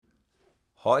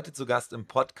Heute zu Gast im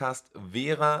Podcast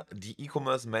Vera, die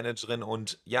E-Commerce-Managerin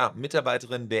und ja,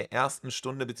 Mitarbeiterin der ersten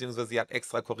Stunde, beziehungsweise sie hat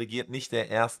extra korrigiert, nicht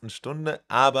der ersten Stunde,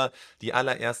 aber die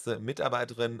allererste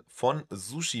Mitarbeiterin von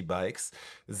Sushi Bikes.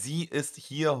 Sie ist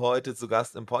hier heute zu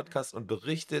Gast im Podcast und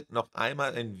berichtet noch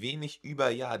einmal ein wenig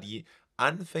über ja, die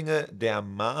Anfänge der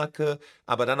Marke,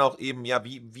 aber dann auch eben, ja,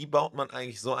 wie baut man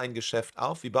eigentlich so ein Geschäft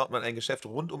auf? Wie baut man ein Geschäft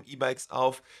rund um E-Bikes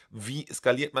auf? Wie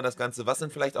skaliert man das Ganze? Was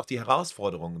sind vielleicht auch die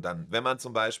Herausforderungen dann, wenn man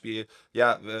zum Beispiel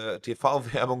ja,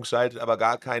 TV-Werbung schaltet, aber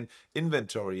gar kein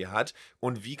Inventory hat?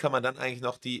 Und wie kann man dann eigentlich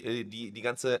noch die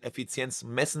ganze Effizienz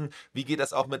messen? Wie geht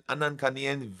das auch mit anderen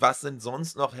Kanälen? Was sind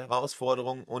sonst noch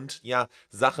Herausforderungen und ja,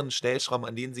 Sachen, Stellschrauben,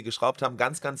 an denen Sie geschraubt haben?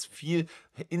 Ganz, ganz viel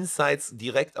Insights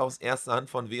direkt aus erster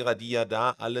Hand von Vera, die ja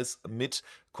da alles mit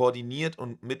koordiniert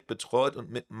und mit betreut und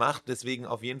mitmacht. Deswegen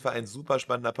auf jeden Fall ein super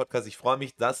spannender Podcast. Ich freue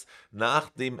mich, dass nach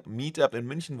dem Meetup in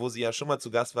München, wo sie ja schon mal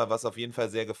zu Gast war, was auf jeden Fall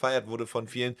sehr gefeiert wurde von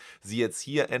vielen, sie jetzt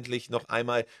hier endlich noch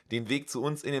einmal den Weg zu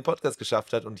uns in den Podcast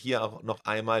geschafft hat und hier auch noch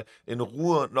einmal in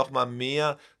Ruhe und noch mal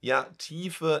mehr, ja,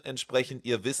 Tiefe entsprechend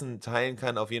ihr Wissen teilen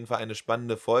kann. Auf jeden Fall eine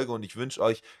spannende Folge und ich wünsche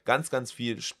euch ganz, ganz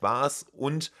viel Spaß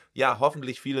und ja,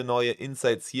 hoffentlich viele neue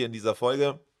Insights hier in dieser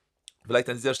Folge. Vielleicht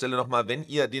an dieser Stelle nochmal, wenn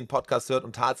ihr den Podcast hört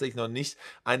und tatsächlich noch nicht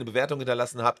eine Bewertung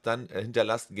hinterlassen habt, dann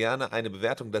hinterlasst gerne eine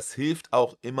Bewertung. Das hilft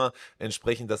auch immer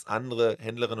entsprechend, dass andere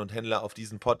Händlerinnen und Händler auf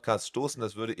diesen Podcast stoßen.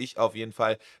 Das würde ich auf jeden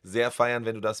Fall sehr feiern,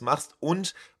 wenn du das machst.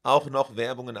 Und auch noch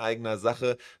Werbung in eigener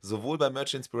Sache. Sowohl bei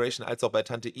Merch Inspiration als auch bei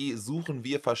Tante E suchen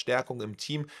wir Verstärkung im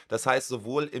Team. Das heißt,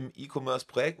 sowohl im E-Commerce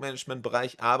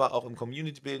Projektmanagement-Bereich, aber auch im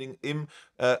Community Building, im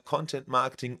Content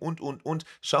Marketing und.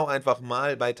 Schau einfach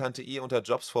mal bei Tante E unter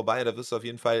Jobs vorbei. Da wirst du auf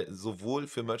jeden Fall sowohl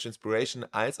für Merch Inspiration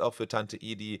als auch für Tante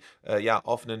E die ja,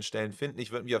 offenen Stellen finden.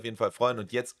 Ich würde mich auf jeden Fall freuen.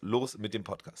 Und jetzt los mit dem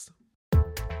Podcast.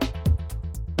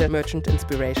 Der Merchant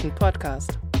Inspiration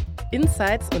Podcast.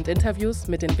 Insights und Interviews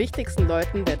mit den wichtigsten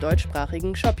Leuten der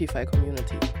deutschsprachigen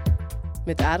Shopify-Community.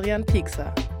 Mit Adrian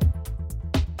Piekser.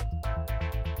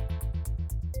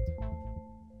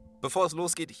 Bevor es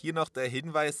losgeht, hier noch der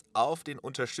Hinweis auf den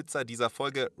Unterstützer dieser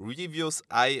Folge,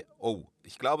 Reviews.io.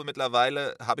 Ich glaube,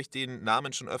 mittlerweile habe ich den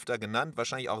Namen schon öfter genannt.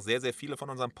 Wahrscheinlich auch sehr, sehr viele von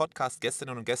unseren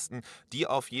Podcast-Gästinnen und Gästen, die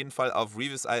auf jeden Fall auf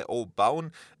Reviews.io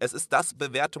bauen. Es ist das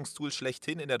Bewertungstool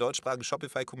schlechthin in der deutschsprachigen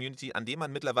Shopify-Community, an dem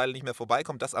man mittlerweile nicht mehr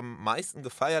vorbeikommt, das am meisten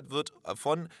gefeiert wird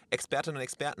von Expertinnen und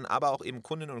Experten, aber auch eben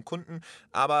Kundinnen und Kunden,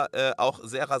 aber auch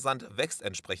sehr rasant wächst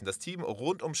entsprechend. Das Team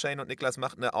rund um Shane und Niklas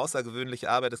macht eine außergewöhnliche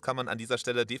Arbeit. Das kann man an dieser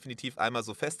Stelle definitiv einmal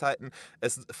so festhalten.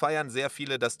 Es feiern sehr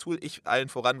viele das Tool, ich allen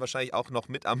voran wahrscheinlich auch noch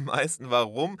mit am meisten.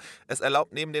 Warum? Es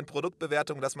erlaubt neben den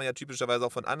Produktbewertungen, das man ja typischerweise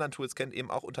auch von anderen Tools kennt, eben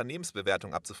auch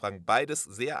Unternehmensbewertungen abzufragen. Beides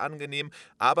sehr angenehm,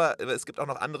 aber es gibt auch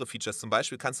noch andere Features. Zum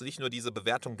Beispiel kannst du nicht nur diese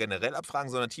Bewertung generell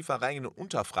abfragen, sondern tiefer reingehen und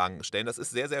Unterfragen stellen. Das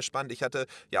ist sehr, sehr spannend. Ich hatte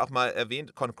ja auch mal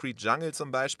erwähnt, Concrete Jungle zum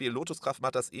Beispiel, Lotuskraft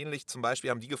macht das ähnlich. Zum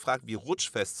Beispiel haben die gefragt, wie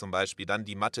rutschfest zum Beispiel dann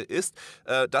die Matte ist.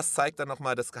 Das zeigt dann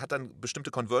nochmal, das hat dann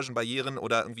bestimmte Conversion-Barrieren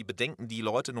oder irgendwie Bedenken, die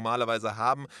Leute normalerweise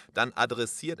haben, dann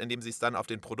adressiert, indem sie es dann auf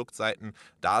den Produktseiten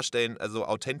darstellen. Also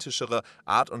authentischere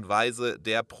Art und Weise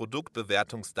der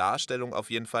Produktbewertungsdarstellung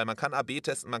auf jeden Fall. Man kann AB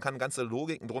testen, man kann ganze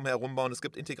Logiken drumherum bauen. Es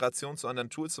gibt Integration zu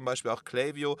anderen Tools, zum Beispiel auch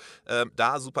Klaviyo.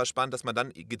 Da super spannend, dass man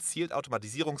dann gezielt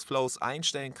Automatisierungsflows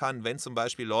einstellen kann, wenn zum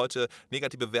Beispiel Leute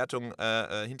negative Bewertungen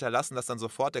hinterlassen, dass dann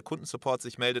sofort der Kundensupport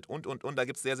sich meldet und. Da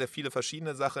gibt es sehr, sehr viele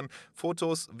verschiedene Sachen.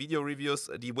 Fotos,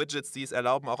 Video-Reviews, die Widgets, die es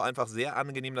erlauben, auch einfach sehr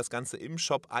angenehm das Ganze im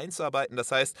Shop einzuarbeiten.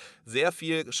 Das heißt, sehr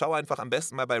viel, schau einfach am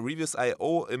besten mal bei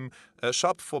Reviews.io im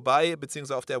Shop vorbei,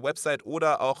 beziehungsweise auf der Website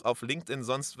oder auch auf LinkedIn.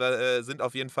 Sonst sind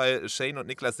auf jeden Fall Shane und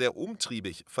Niklas sehr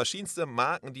umtriebig. Verschiedenste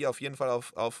Marken, die auf jeden Fall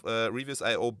auf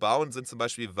Reviews.io bauen, sind zum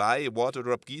Beispiel Vi,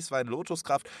 Waterdrop, Gießwein,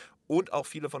 Lotuskraft und auch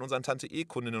viele von unseren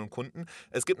Tante-E-Kundinnen und Kunden.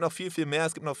 Es gibt noch viel, viel mehr,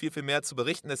 zu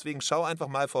berichten, deswegen schau einfach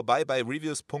mal vorbei bei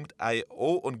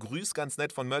reviews.io und grüß ganz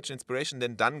nett von Merch Inspiration,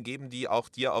 denn dann geben die auch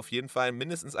dir auf jeden Fall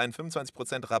mindestens einen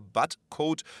 25%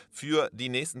 Rabattcode für die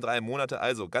nächsten 3 Monate.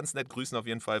 Also ganz nett grüßen auf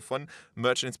jeden Fall von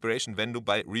Merch Inspiration, wenn du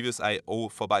bei reviews.io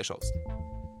vorbeischaust.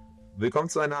 Willkommen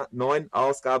zu einer neuen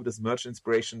Ausgabe des Merch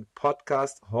Inspiration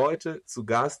Podcast. Heute zu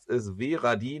Gast ist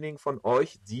Vera, diejenigen von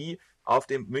euch, die auf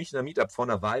dem Münchner Meetup vor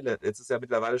einer Weile, jetzt ist ja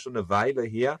mittlerweile schon eine Weile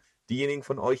her, diejenigen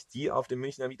von euch, die auf dem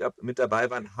Münchner Meetup mit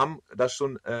dabei waren, haben das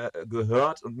schon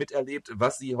gehört und miterlebt,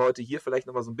 was sie heute hier vielleicht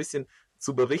nochmal so ein bisschen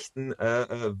zu berichten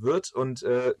wird und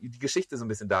die Geschichte so ein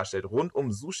bisschen darstellt, rund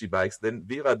um Sushi Bikes. Denn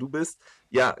Vera, du bist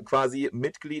ja quasi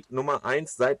Mitglied Nummer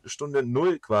 1 seit Stunde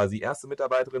 0 quasi, erste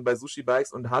Mitarbeiterin bei Sushi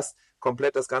Bikes und hast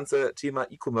komplett das ganze Thema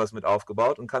E-Commerce mit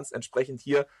aufgebaut und kannst entsprechend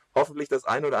hier hoffentlich das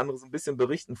eine oder andere so ein bisschen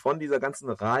berichten von dieser ganzen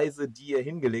Reise, die ihr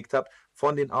hingelegt habt,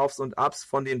 von den Aufs und Ups,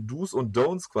 von den Do's und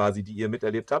Don'ts quasi, die ihr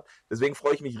miterlebt habt. Deswegen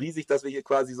freue ich mich riesig, dass wir hier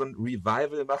quasi so ein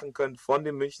Revival machen können von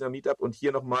dem Münchner Meetup und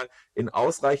hier nochmal in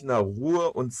ausreichender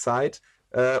Ruhe und Zeit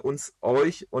uns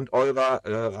euch und eurer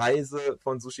Reise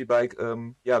von Sushi Bike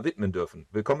widmen dürfen.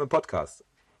 Willkommen im Podcast.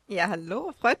 Ja,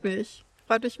 hallo, freut mich.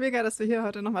 Freut mich mega, dass wir hier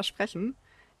heute nochmal sprechen.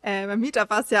 Beim Meetup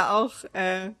war es ja auch,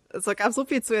 es gab so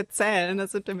viel zu erzählen, da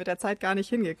sind wir mit der Zeit gar nicht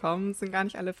hingekommen, sind gar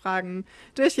nicht alle Fragen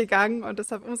durchgegangen und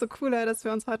deshalb umso cooler, dass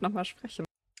wir uns heute nochmal sprechen.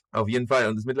 Auf jeden Fall.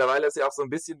 Und mittlerweile ist ja auch so ein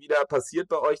bisschen wieder passiert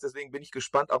bei euch. Deswegen bin ich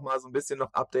gespannt, auch mal so ein bisschen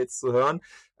noch Updates zu hören.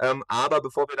 Aber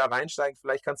bevor wir da reinsteigen,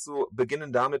 vielleicht kannst du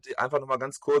beginnen damit, einfach nochmal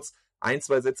ganz kurz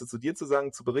 1-2 Sätze zu dir zu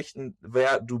sagen, zu berichten,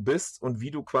 wer du bist und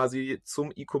wie du quasi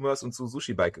zum E-Commerce und zu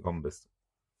Sushi Bike gekommen bist.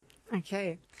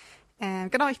 Okay.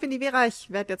 Genau, ich bin die Vera,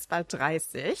 ich werde jetzt bald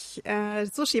 30.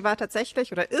 Sushi war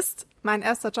tatsächlich oder ist mein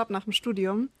erster Job nach dem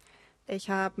Studium. Ich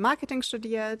habe Marketing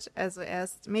studiert, also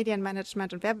erst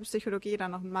Medienmanagement und Werbepsychologie,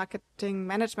 dann noch ein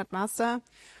Marketing-Management-Master.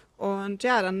 Und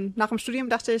ja, dann nach dem Studium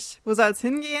dachte ich, wo soll es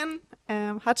hingehen?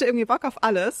 Hatte irgendwie Bock auf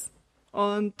alles.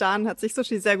 Und dann hat sich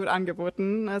Sushi sehr gut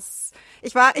angeboten.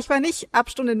 Ich war nicht ab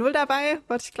Stunde 0 dabei,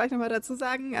 wollte ich gleich nochmal dazu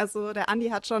sagen. Also der Andi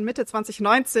hat schon Mitte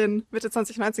 2019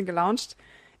 gelauncht.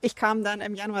 Ich kam dann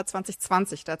im Januar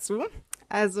 2020 dazu.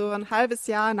 Also ein halbes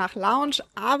Jahr nach Launch,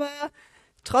 aber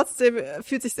trotzdem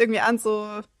fühlt sich's irgendwie an,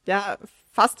 so, ja,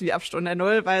 fast wie ab Stunde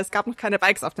 0, weil es gab noch keine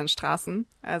Bikes auf den Straßen.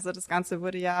 Also das Ganze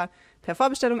wurde ja per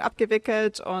Vorbestellung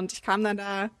abgewickelt und ich kam dann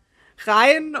da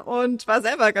rein und war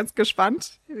selber ganz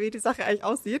gespannt, wie die Sache eigentlich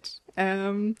aussieht.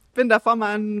 Bin davor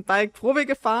mal ein Bike Probe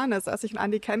gefahren, also als ich einen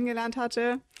Andi kennengelernt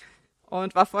hatte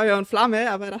und war Feuer und Flamme,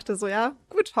 aber dachte so, ja,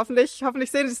 gut, hoffentlich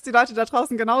sehen es die Leute da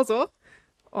draußen genauso.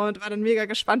 Und war dann mega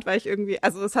gespannt, weil ich irgendwie,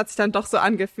 also es hat sich dann doch so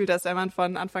angefühlt, als wäre man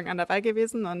von Anfang an dabei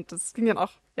gewesen und das ging dann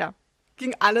auch, ja,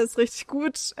 ging alles richtig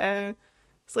gut,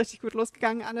 ist richtig gut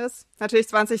losgegangen alles. Natürlich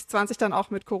 2020 dann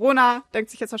auch mit Corona, denkt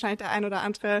sich jetzt wahrscheinlich der ein oder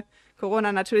andere.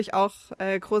 Corona natürlich auch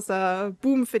großer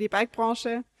Boom für die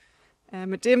Bike-Branche.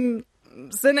 Mit dem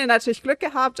Sinne natürlich Glück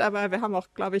gehabt, aber wir haben auch,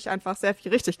 glaube ich, einfach sehr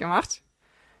viel richtig gemacht.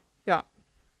 Ja.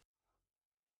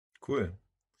 Cool.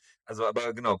 Also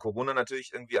aber genau, Corona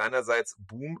natürlich irgendwie einerseits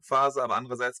Boomphase, aber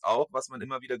andererseits auch, was man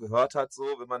immer wieder gehört hat, so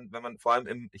wenn man vor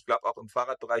allem ich glaube auch im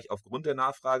Fahrradbereich aufgrund der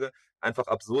Nachfrage einfach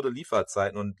absurde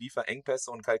Lieferzeiten und Lieferengpässe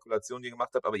und Kalkulationen, die ihr gemacht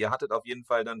habt, aber ihr hattet auf jeden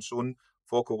Fall dann schon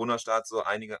vor Corona-Start so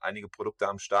einige Produkte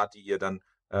am Start, die ihr dann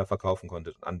verkaufen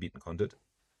konntet und anbieten konntet.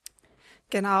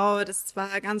 Genau, das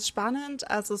war ganz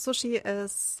spannend. Also Sushi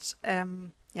ist,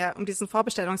 um diesen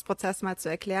Vorbestellungsprozess mal zu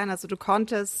erklären, also du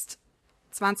konntest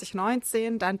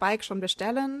 2019 dein Bike schon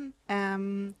bestellen,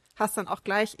 hast dann auch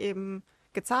gleich eben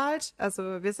gezahlt,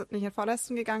 also wir sind nicht in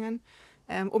Vorleistung gegangen,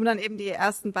 um dann eben die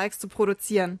ersten Bikes zu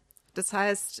produzieren. Das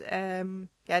heißt,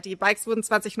 die Bikes wurden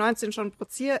 2019 schon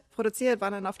produziert,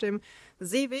 waren dann auf dem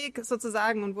Seeweg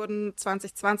sozusagen und wurden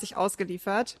 2020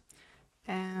 ausgeliefert.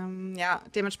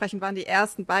 Dementsprechend waren die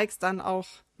ersten Bikes dann auch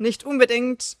nicht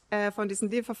unbedingt von diesen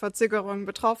Lieferverzögerungen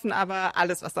betroffen, aber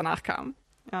alles, was danach kam.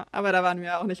 Ja, aber da waren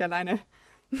wir auch nicht alleine.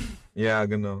 Ja,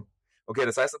 genau. Okay,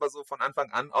 das heißt aber so von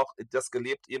Anfang an auch das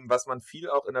gelebt eben, was man viel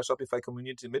auch in der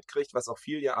Shopify-Community mitkriegt, was auch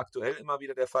viel ja aktuell immer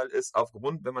wieder der Fall ist,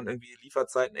 aufgrund, wenn man irgendwie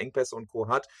Lieferzeiten, Engpässe und Co.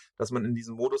 hat, dass man in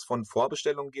diesen Modus von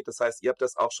Vorbestellungen geht. Das heißt, ihr habt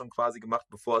das auch schon quasi gemacht,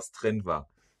 bevor es Trend war.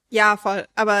 Ja, voll.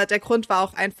 Aber der Grund war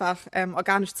auch einfach,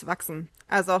 organisch zu wachsen.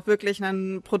 Also auch wirklich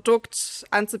ein Produkt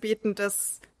anzubieten,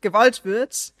 das gewollt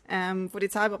wird, wo die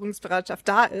Zahlungsbereitschaft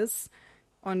da ist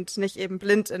und nicht eben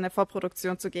blind in eine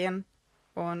Vorproduktion zu gehen.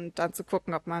 Und dann zu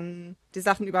gucken, ob man die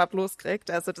Sachen überhaupt loskriegt.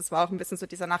 Also das war auch ein bisschen so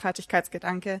dieser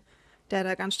Nachhaltigkeitsgedanke, der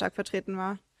da ganz stark vertreten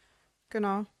war.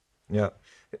 Genau. Ja,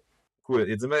 cool.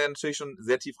 Jetzt sind wir ja natürlich schon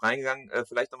sehr tief reingegangen.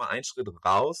 Vielleicht nochmal einen Schritt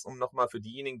raus, um nochmal für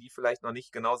diejenigen, die vielleicht noch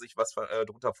nicht genau sich was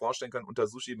darunter vorstellen können unter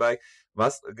Sushi Bike,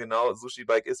 was genau Sushi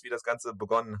Bike ist, wie das Ganze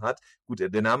begonnen hat. Gut,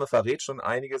 der Name verrät schon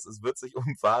einiges. Es wird sich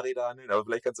um Fahrräder handeln, aber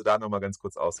vielleicht kannst du da nochmal ganz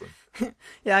kurz ausholen.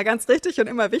 Ja, ganz richtig und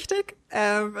immer wichtig.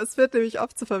 Es führt nämlich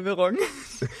oft zur Verwirrung.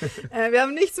 Wir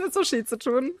haben nichts mit Sushi zu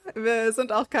tun. Wir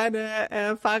sind auch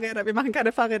keine Fahrräder, wir machen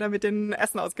keine Fahrräder, mit denen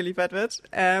Essen ausgeliefert wird,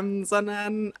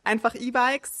 sondern einfach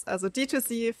E-Bikes, also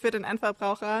D2C für den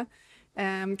Endverbraucher.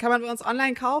 Kann man bei uns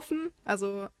online kaufen,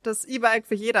 also das E-Bike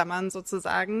für jedermann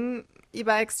sozusagen.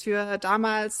 E-Bikes für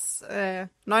damals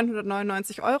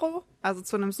 999 €, also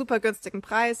zu einem super günstigen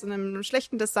Preis, in einem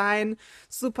schlechten Design,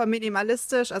 super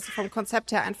minimalistisch, also vom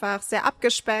Konzept her einfach sehr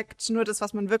abgespeckt, nur das,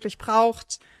 was man wirklich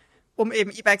braucht, um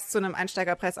eben E-Bikes zu einem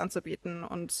Einsteigerpreis anzubieten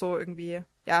und so irgendwie,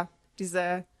 ja,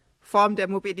 diese Form der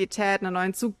Mobilität einer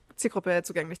neuen Zielgruppe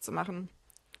zugänglich zu machen.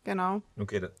 Genau.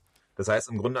 Okay, das heißt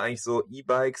im Grunde eigentlich so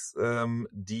E-Bikes,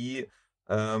 die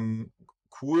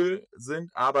cool sind,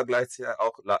 aber gleichzeitig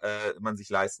auch man sich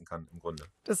leisten kann im Grunde.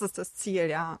 Das ist das Ziel,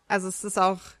 ja. Also es ist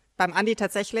auch beim Andi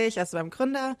tatsächlich, also beim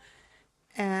Gründer,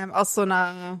 aus so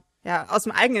einer, ja, aus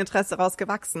dem Eigeninteresse raus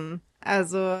gewachsen.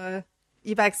 Also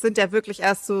E-Bikes sind ja wirklich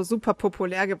erst so super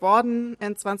populär geworden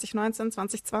in 2019,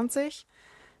 2020.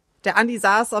 Der Andi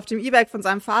saß auf dem E-Bike von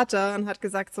seinem Vater und hat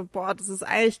gesagt so, boah, das ist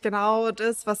eigentlich genau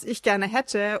das, was ich gerne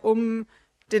hätte, um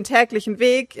den täglichen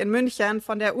Weg in München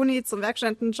von der Uni zum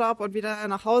Werkstudentenjob und wieder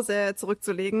nach Hause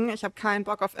zurückzulegen. Ich habe keinen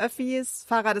Bock auf Öffis.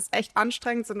 Fahrrad ist echt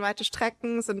anstrengend, sind weite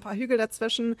Strecken, sind ein paar Hügel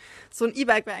dazwischen. So ein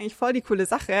E-Bike wäre eigentlich voll die coole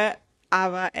Sache.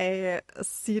 Aber ey,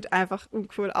 es sieht einfach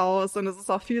uncool aus und es ist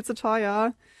auch viel zu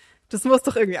teuer. Das muss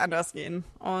doch irgendwie anders gehen.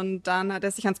 Und dann hat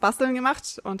er sich ans Basteln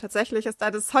gemacht und tatsächlich ist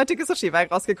da das heutige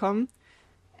Sushi-Bike rausgekommen.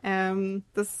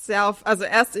 Das ja also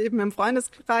erst eben im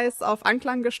Freundeskreis auf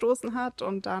Anklang gestoßen hat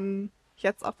und dann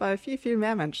jetzt auch bei viel, viel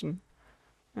mehr Menschen.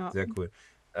 Ja. Sehr cool.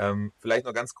 Vielleicht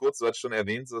noch ganz kurz, du hast schon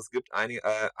erwähnt, so, es gibt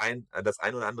das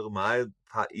ein oder andere Mal ein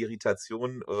paar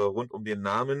Irritationen rund um den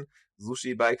Namen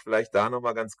Sushi-Bike. Vielleicht da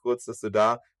nochmal ganz kurz, dass du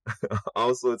da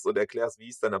ausholst und erklärst, wie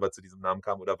es dann aber zu diesem Namen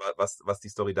kam oder was die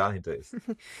Story dahinter ist.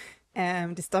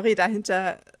 Die Story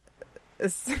dahinter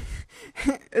ist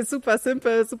super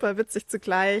simpel, super witzig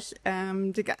zugleich.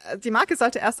 Die Marke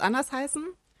sollte erst anders heißen.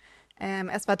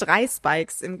 Es war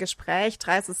Dreispikes im Gespräch.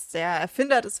 Dreis ist der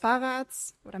Erfinder des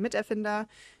Fahrrads oder Miterfinder,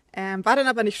 war dann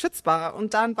aber nicht schützbar.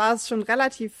 Und dann war es schon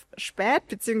relativ spät,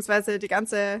 beziehungsweise die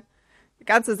ganze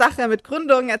Sache mit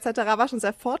Gründung etc. war schon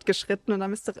sehr fortgeschritten und da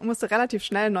musste relativ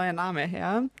schnell ein neuer Name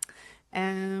her.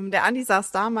 Der Andi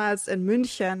saß damals in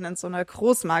München in so einer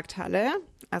Großmarkthalle,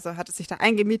 also hatte sich da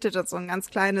eingemietet in so ein ganz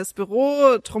kleines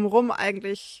Büro, drumherum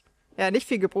eigentlich ja nicht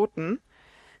viel geboten.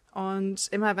 Und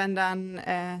immer wenn dann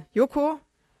Joko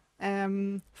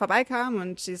vorbeikam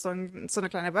und die so eine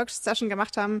kleine Worksession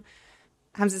gemacht haben,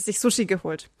 haben sie sich Sushi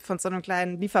geholt von so einem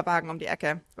kleinen Lieferwagen um die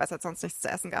Ecke, weil es halt sonst nichts zu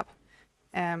essen gab.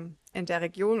 In der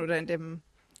Region oder in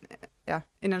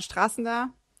den Straßen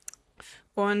da.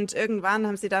 Und irgendwann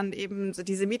haben sie dann eben so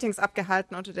diese Meetings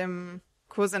abgehalten unter dem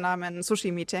Kursenamen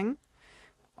Sushi-Meeting.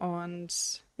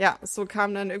 Und ja, so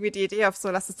kam dann irgendwie die Idee auf so,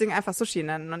 lass das Ding einfach Sushi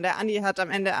nennen. Und der Andi hat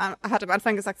am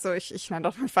Anfang gesagt so, ich nenne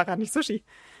doch mein Fahrrad nicht Sushi.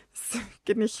 Das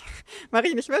geht nicht, mache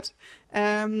ich nicht mit.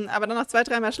 Aber dann noch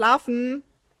 2-3 Mal schlafen,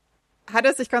 hat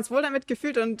er sich ganz wohl damit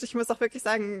gefühlt und ich muss auch wirklich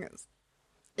sagen,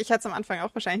 ich hätte es am Anfang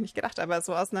auch wahrscheinlich nicht gedacht, aber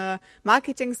so aus einer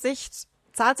Marketing-Sicht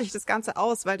zahlt sich das Ganze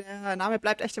aus, weil der Name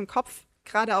bleibt echt im Kopf.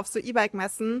 Gerade auf so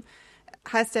E-Bike-Messen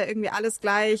heißt ja irgendwie alles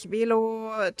gleich.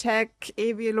 Velo, Tech,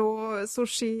 E-Velo,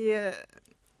 Sushi,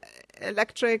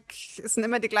 Electric. Es sind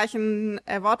immer die gleichen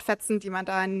Wortfetzen, die man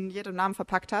da in jedem Namen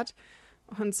verpackt hat.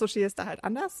 Und Sushi ist da halt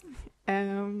anders.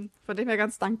 Von dem her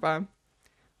ganz dankbar.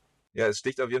 Ja, es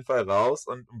sticht auf jeden Fall raus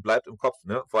und bleibt im Kopf,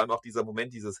 ne? Vor allem auch dieser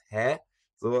Moment, dieses Hä?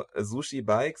 So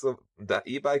Sushi-Bike, so da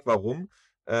E-Bike, warum?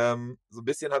 So ein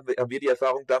bisschen haben wir die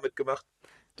Erfahrung damit gemacht.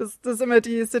 Das ist immer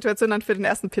die Situation dann für den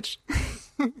ersten Pitch.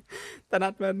 Dann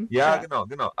hat man. Ja,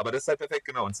 genau. Aber das ist halt perfekt,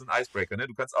 genau. Und so ein Icebreaker, ne?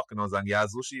 Du kannst auch genau sagen, ja,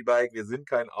 Sushi-Bike, wir sind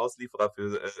kein Auslieferer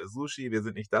für Sushi, wir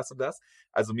sind nicht das und das.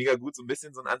 Also mega gut, so ein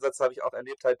bisschen so einen Ansatz habe ich auch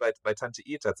erlebt halt bei Tante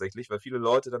E tatsächlich, weil viele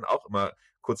Leute dann auch immer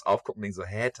kurz aufgucken und denken so,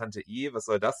 hä, Tante E, was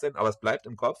soll das denn? Aber es bleibt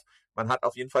im Kopf. Man hat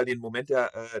auf jeden Fall den Moment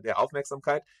der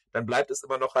Aufmerksamkeit. Dann bleibt es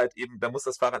immer noch halt eben, da muss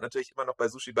das Fahrrad natürlich immer noch bei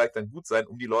Sushi-Bike dann gut sein,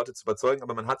 um die Leute zu überzeugen,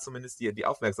 aber man hat zumindest die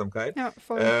Aufmerksamkeit Ja,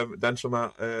 voll. dann schon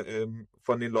mal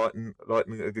von den Leuten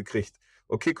gekriegt.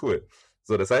 Okay, cool.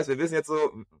 So, das heißt, wir wissen jetzt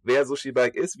so, wer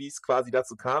Sushi-Bike ist, wie es quasi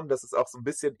dazu kam, dass es auch so ein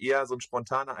bisschen eher so ein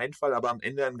spontaner Einfall, aber am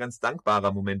Ende ein ganz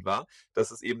dankbarer Moment war,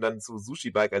 dass es eben dann zu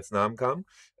Sushi-Bike als Namen kam.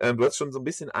 Du hast schon so ein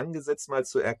bisschen angesetzt, mal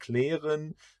zu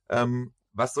erklären,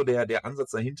 was so der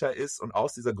Ansatz dahinter ist und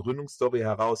aus dieser Gründungsstory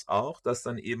heraus auch, dass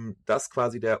dann eben das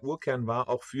quasi der Urkern war,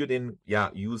 auch für den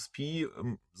USP,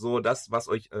 so das, was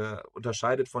euch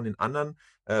unterscheidet von den anderen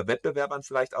Wettbewerbern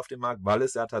vielleicht auf dem Markt, weil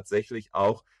es ja tatsächlich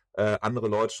auch andere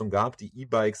Leute schon gab, die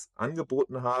E-Bikes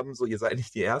angeboten haben. So, ihr seid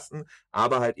nicht die Ersten,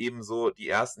 aber halt eben so die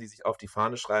Ersten, die sich auf die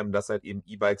Fahne schreiben, dass halt eben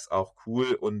E-Bikes auch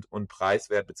cool und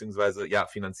preiswert beziehungsweise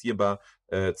finanzierbar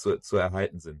zu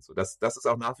erhalten sind. So, das ist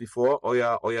auch nach wie vor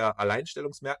euer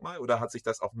Alleinstellungsmerkmal oder hat sich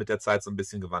das auch mit der Zeit so ein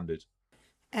bisschen gewandelt?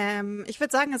 Ich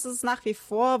würde sagen, es ist nach wie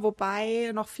vor,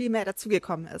 wobei noch viel mehr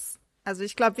dazugekommen ist. Also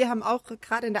ich glaube, wir haben auch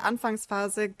gerade in der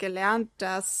Anfangsphase gelernt,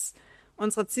 dass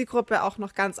unsere Zielgruppe auch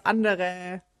noch ganz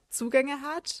andere Zugänge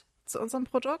hat zu unserem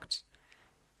Produkt.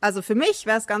 Also für mich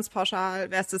wäre es ganz pauschal,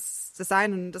 wäre es das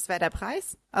Design und das wäre der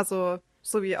Preis. Also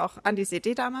so wie auch Andys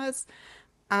Idee damals.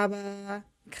 Aber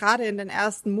gerade in den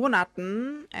ersten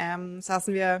Monaten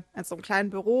saßen wir in so einem kleinen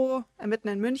Büro mitten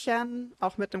in München,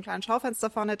 auch mit einem kleinen Schaufenster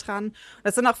vorne dran. Und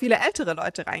da sind auch viele ältere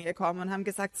Leute reingekommen und haben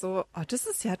gesagt so, oh, das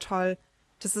ist ja toll,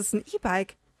 das ist ein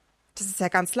E-Bike, das ist ja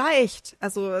ganz leicht.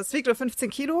 Also es wiegt nur 15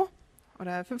 Kilo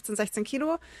oder 15, 16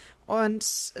 Kilo.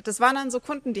 Und das waren dann so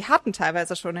Kunden, die hatten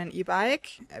teilweise schon ein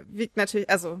E-Bike. Wiegt natürlich,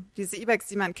 also diese E-Bikes,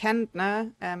 die man kennt,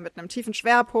 ne, mit einem tiefen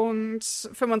Schwerpunkt,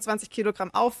 25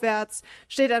 Kilogramm aufwärts,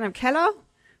 steht dann im Keller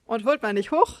und holt man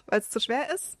nicht hoch, weil es zu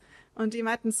schwer ist. Und die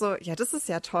meinten so, ja, das ist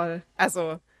ja toll.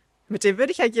 Also mit dem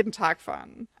würde ich ja jeden Tag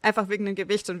fahren. Einfach wegen dem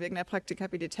Gewicht und wegen der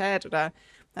Praktikabilität. Oder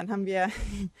dann haben wir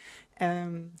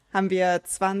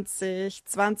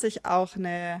 2020 auch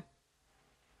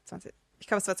ich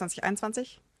glaube, es war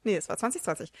 2021. Nee, es war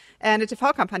 2020. Eine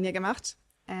TV-Kampagne gemacht,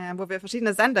 wo wir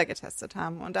verschiedene Sender getestet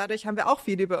haben. Und dadurch haben wir auch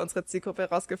viel über unsere Zielgruppe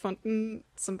rausgefunden.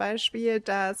 Zum Beispiel,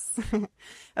 dass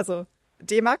also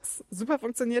D-Max super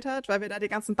funktioniert hat, weil wir da die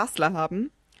ganzen Bastler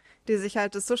haben, die sich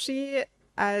halt das Sushi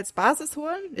als Basis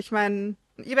holen. Ich meine,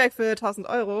 ein E-Bike für 1.000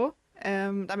 Euro,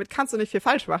 damit kannst du nicht viel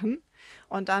falsch machen.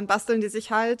 Und dann basteln die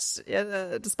sich halt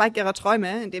das Bike ihrer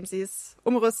Träume, indem sie es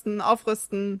umrüsten,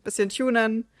 aufrüsten, bisschen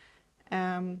tunen.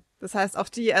 Das heißt, auch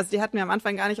die hatten wir am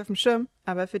Anfang gar nicht auf dem Schirm,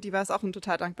 aber für die war es auch ein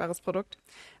total dankbares Produkt.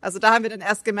 Also da haben wir dann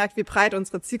erst gemerkt, wie breit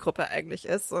unsere Zielgruppe eigentlich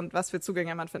ist und was für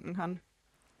Zugänge man finden kann.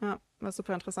 Ja, war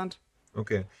super interessant.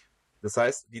 Okay. Das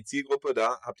heißt, die Zielgruppe,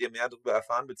 da habt ihr mehr darüber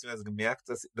erfahren, beziehungsweise gemerkt,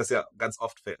 dass das ja ganz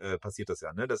oft passiert das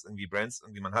ja, ne? Dass irgendwie Brands,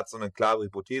 man hat so eine klare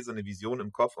Hypothese, eine Vision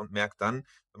im Kopf und merkt dann,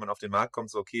 wenn man auf den Markt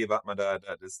kommt, so, okay, warte mal,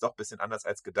 das ist doch ein bisschen anders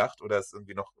als gedacht oder ist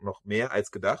irgendwie noch mehr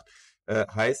als gedacht.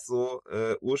 Heißt so,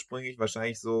 ursprünglich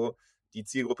wahrscheinlich so die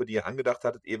Zielgruppe, die ihr angedacht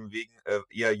hattet, eben wegen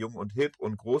eher jung und hip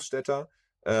und Großstädter,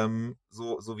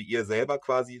 so wie ihr selber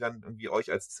quasi dann irgendwie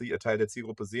euch als Teil der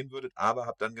Zielgruppe sehen würdet, aber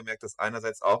habt dann gemerkt, dass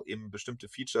einerseits auch eben bestimmte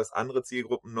Features andere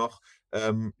Zielgruppen noch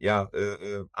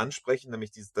ansprechen,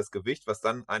 nämlich das Gewicht, was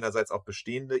dann einerseits auch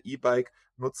bestehende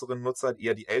E-Bike-Nutzerinnen und Nutzer,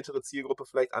 eher die ältere Zielgruppe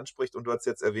vielleicht anspricht, und du hast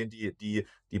jetzt erwähnt, die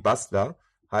Bastler.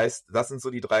 Heißt, das sind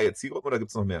so die 3 Zielgruppen oder gibt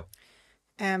es noch mehr?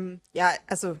 Ja,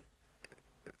 also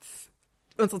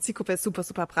unsere Zielgruppe ist super,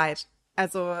 super breit.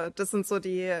 Also das sind so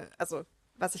also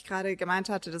was ich gerade gemeint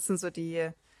hatte, das sind so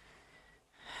die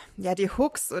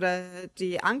Hooks oder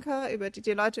die Anker, über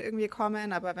die Leute irgendwie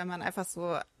kommen. Aber wenn man einfach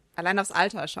so allein aufs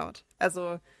Alter schaut,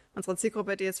 also unsere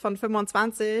Zielgruppe, die ist von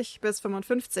 25 bis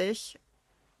 55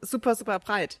 super, super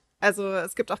breit. Also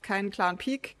es gibt auch keinen klaren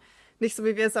Peak. Nicht so,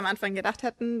 wie wir es am Anfang gedacht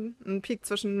hätten, ein Peak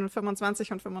zwischen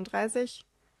 25 und 35.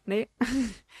 Nee,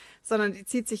 sondern die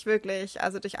zieht sich wirklich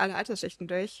also durch alle Altersschichten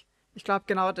durch. Ich glaube,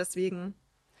 genau deswegen.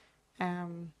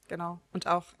 Genau. Und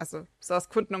auch, also so aus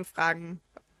Kundenumfragen,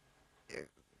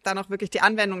 dann auch wirklich die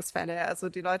Anwendungsfälle. Also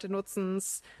die Leute nutzen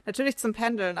es natürlich zum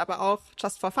Pendeln, aber auch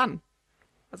just for fun.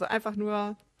 Also einfach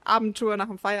nur Abendtour nach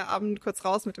dem Feierabend, kurz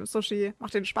raus mit dem Sushi,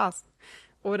 macht denen Spaß.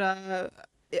 Oder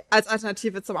als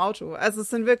Alternative zum Auto. Also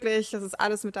es ist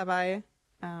alles mit dabei.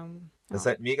 Das ist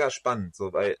halt mega spannend,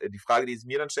 so, weil die Frage, die es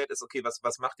mir dann stellt, ist, okay,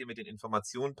 was macht ihr mit den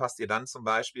Informationen? Passt ihr dann zum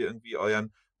Beispiel irgendwie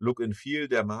euren Look and Feel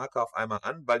der Marke auf einmal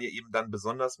an, weil ihr eben dann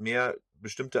besonders mehr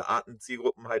bestimmte Arten,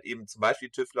 Zielgruppen halt eben zum Beispiel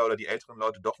Tüftler oder die älteren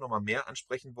Leute doch nochmal mehr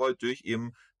ansprechen wollt, durch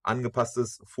eben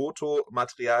angepasstes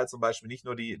Fotomaterial, zum Beispiel nicht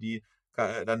nur die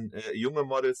junge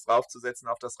Models draufzusetzen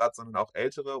auf das Rad, sondern auch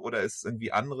ältere, oder ist es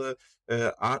irgendwie andere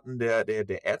Arten der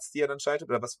Ads, die ihr dann schaltet,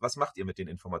 oder was macht ihr mit den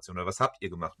Informationen, oder was habt ihr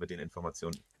gemacht mit den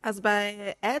Informationen? Also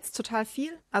bei Ads total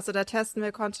viel. Also da testen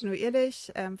wir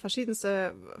kontinuierlich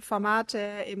verschiedenste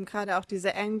Formate, eben gerade auch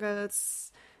diese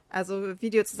Angles, also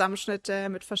Videozusammenschnitte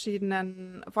mit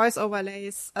verschiedenen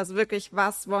Voice-Overlays. Also wirklich,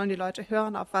 was wollen die Leute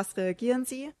hören, auf was reagieren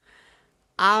sie?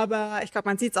 Aber ich glaube,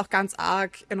 man sieht es auch ganz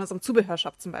arg in unserem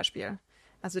Zubehörshop zum Beispiel.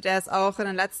 Also der ist auch in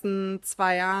den letzten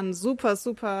 2 Jahren super,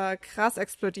 super krass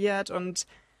explodiert. Und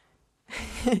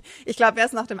ich glaube, wer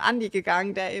ist nach dem Andi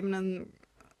gegangen, der eben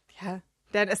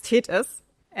der ein Ästhet ist.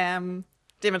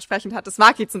 Dementsprechend hat das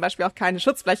Maki zum Beispiel auch keine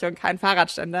Schutzbleche und keinen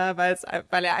Fahrradständer,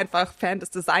 weil er einfach Fan des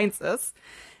Designs ist.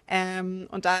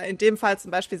 Und da in dem Fall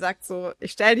zum Beispiel sagt so,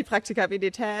 ich stelle die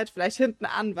Praktikabilität vielleicht hinten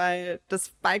an, weil das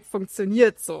Bike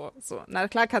funktioniert so. Na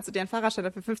klar kannst du dir einen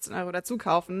Fahrradständer für 15 € dazu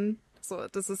kaufen. So,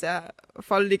 das ist ja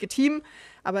voll legitim.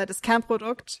 Aber das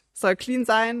Kernprodukt soll clean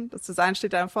sein. Das Design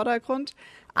steht da im Vordergrund.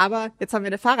 Aber jetzt haben wir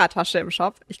eine Fahrradtasche im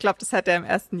Shop. Ich glaube, das hätte im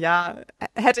ersten Jahr,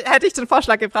 hätte ich den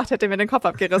Vorschlag gebracht, hätte mir den Kopf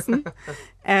abgerissen.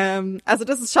 Also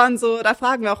das ist schon so, da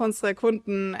fragen wir auch unsere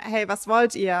Kunden, hey, was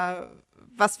wollt ihr?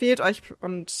 Was fehlt euch?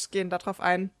 Und gehen darauf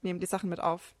ein, nehmen die Sachen mit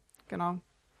auf. Genau.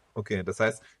 Okay, das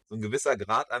heißt, so ein gewisser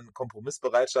Grad an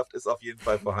Kompromissbereitschaft ist auf jeden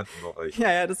Fall vorhanden bei euch.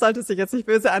 Ja, das sollte sich jetzt nicht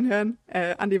böse anhören.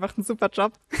 Andi macht einen super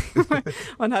Job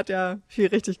und hat ja viel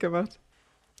richtig gemacht.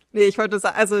 Nee, ich wollte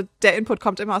sagen, also der Input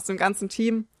kommt immer aus dem ganzen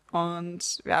Team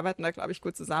und wir arbeiten da, glaube ich,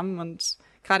 gut zusammen. Und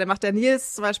gerade macht der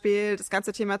Nils zum Beispiel das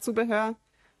ganze Thema Zubehör.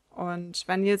 Und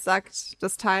wenn Nils sagt,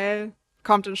 das Teil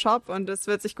kommt in den Shop und es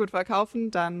wird sich gut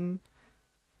verkaufen, dann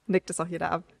nickt es auch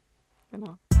jeder ab.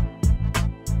 Genau.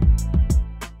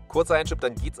 Kurzer Einschub,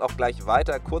 dann geht's auch gleich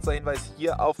weiter. Kurzer Hinweis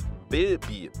hier auf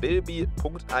Bilby.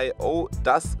 Bilby.io,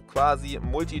 das quasi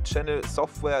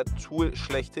Multi-Channel-Software-Tool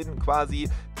schlechthin, quasi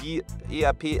die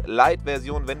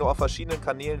ERP-Lite-Version, wenn du auf verschiedenen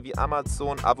Kanälen wie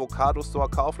Amazon, Avocado Store,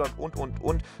 Kaufland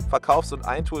und verkaufst und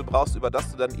ein Tool brauchst, über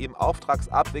das du dann eben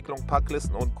Auftragsabwicklung,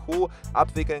 Packlisten und Co.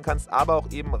 abwickeln kannst, aber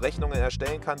auch eben Rechnungen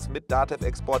erstellen kannst mit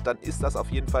Datev-Export, dann ist das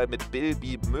auf jeden Fall mit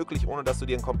Bilby möglich, ohne dass du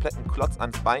dir einen kompletten Klotz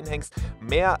ans Bein hängst.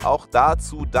 Mehr auch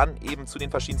dazu dann eben zu den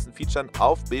verschiedensten Features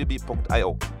auf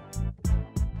bilby.io.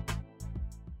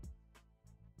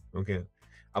 Okay.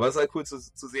 Aber es ist halt cool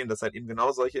zu sehen, dass halt eben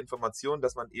genau solche Informationen,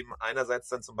 dass man eben einerseits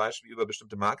dann zum Beispiel über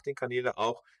bestimmte Marketingkanäle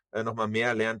auch nochmal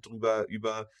mehr lernt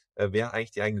über wer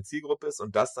eigentlich die eigene Zielgruppe ist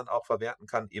und das dann auch verwerten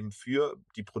kann eben für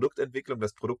die Produktentwicklung,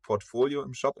 das Produktportfolio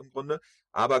im Shop im Grunde,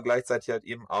 aber gleichzeitig halt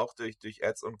eben auch durch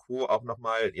Ads und Co. auch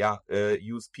nochmal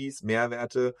USPs,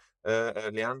 Mehrwerte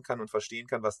lernen kann und verstehen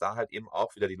kann, was da halt eben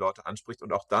auch wieder die Leute anspricht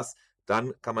und auch das,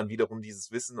 dann kann man wiederum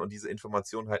dieses Wissen und diese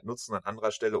Informationen halt nutzen an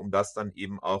anderer Stelle, um das dann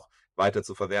eben auch weiter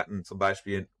zu verwerten, zum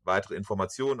Beispiel weitere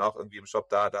Informationen auch irgendwie im Shop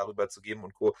darüber zu geben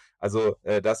und Co. Also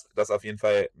das auf jeden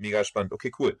Fall mega spannend.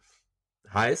 Okay, cool.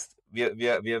 Heißt, wir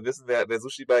wissen, wer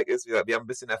Sushi Bike ist, wir haben ein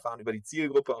bisschen erfahren über die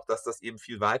Zielgruppe, auch dass das eben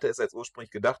viel weiter ist als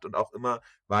ursprünglich gedacht und auch immer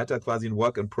weiter quasi ein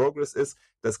Work in Progress ist.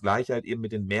 Das gleiche halt eben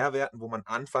mit den Mehrwerten, wo man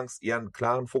anfangs eher einen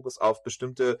klaren Fokus auf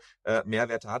bestimmte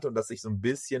Mehrwerte hatte und das sich so ein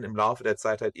bisschen im Laufe der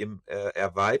Zeit halt eben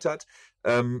erweitert.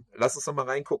 Lass uns noch mal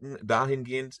reingucken,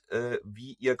 dahingehend,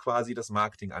 wie ihr quasi das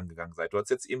Marketing angegangen seid. Du hast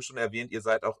jetzt eben schon erwähnt, ihr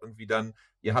seid auch irgendwie dann,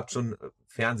 ihr habt schon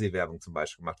Fernsehwerbung zum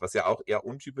Beispiel gemacht, was ja auch eher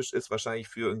untypisch ist, wahrscheinlich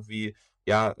für irgendwie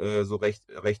so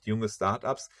recht junge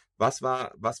Startups. Was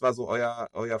war so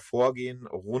euer Vorgehen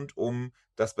rund um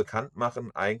das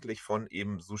Bekanntmachen eigentlich von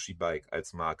eben Sushi Bike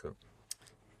als Marke?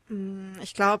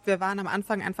 Ich glaube, wir waren am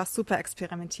Anfang einfach super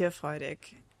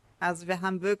experimentierfreudig. Also wir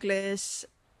haben wirklich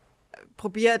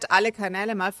probiert, alle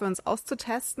Kanäle mal für uns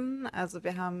auszutesten. Also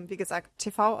wir haben, wie gesagt,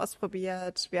 TV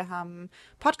ausprobiert, wir haben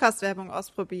Podcast-Werbung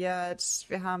ausprobiert,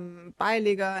 wir haben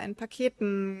Beileger in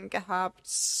Paketen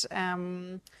gehabt.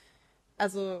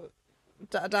 Also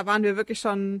da waren wir wirklich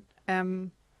schon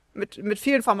mit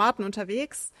vielen Formaten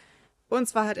unterwegs.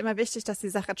 Uns war halt immer wichtig, dass die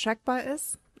Sache trackbar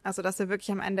ist. Also dass wir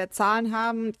wirklich am Ende Zahlen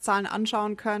haben, Zahlen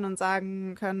anschauen können und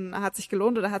sagen können, hat sich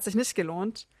gelohnt oder hat sich nicht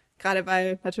gelohnt. Gerade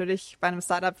weil natürlich bei einem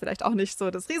Startup vielleicht auch nicht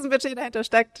so das Riesenbudget dahinter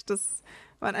steckt, dass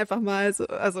man einfach mal so,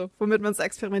 also womit man so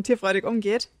experimentierfreudig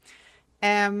umgeht.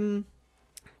 Und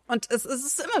es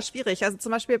ist immer schwierig. Also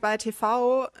zum Beispiel bei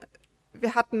TV,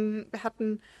 wir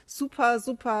hatten super,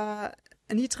 super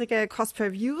niedrige Cost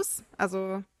per Views,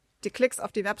 also die Klicks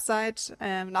auf die Website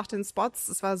nach den Spots,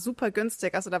 das war super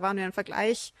günstig. Also da waren wir im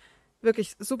Vergleich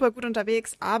wirklich super gut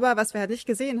unterwegs. Aber was wir halt nicht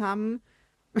gesehen haben,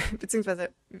 beziehungsweise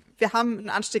wir haben einen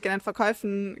Anstieg in den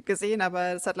Verkäufen gesehen,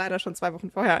 aber das hat leider schon 2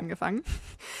 Wochen vorher angefangen.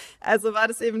 Also war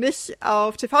das eben nicht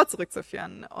auf TV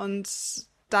zurückzuführen. Und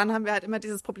dann haben wir halt immer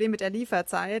dieses Problem mit der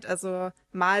Lieferzeit. Also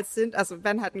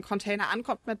wenn halt ein Container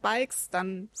ankommt mit Bikes,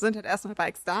 dann sind halt erstmal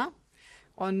Bikes da.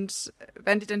 Und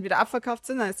wenn die dann wieder abverkauft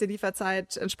sind, dann ist die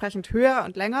Lieferzeit entsprechend höher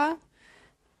und länger.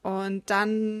 Und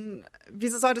dann,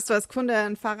 wieso solltest du als Kunde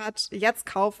ein Fahrrad jetzt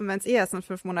kaufen, wenn es erst in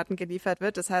 5 Monaten geliefert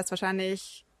wird? Das heißt,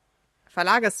 wahrscheinlich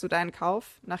verlagerst du deinen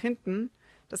Kauf nach hinten.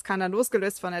 Das kann dann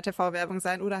losgelöst von der TV-Werbung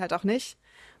sein oder halt auch nicht.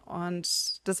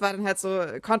 Und das war dann halt so,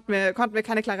 konnten wir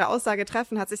keine klare Aussage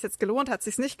treffen. Hat sich jetzt gelohnt? Hat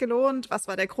sich nicht gelohnt? Was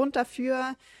war der Grund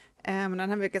dafür? Und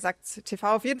dann haben wir gesagt,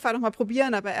 TV auf jeden Fall nochmal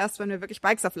probieren, aber erst, wenn wir wirklich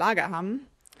Bikes auf Lager haben.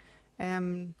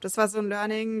 Das war so ein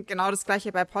Learning, genau das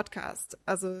gleiche bei Podcast.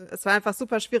 Also es war einfach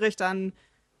super schwierig, dann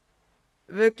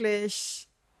wirklich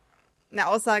eine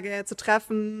Aussage zu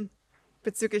treffen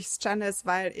bezüglich des Channels,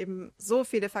 weil eben so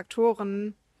viele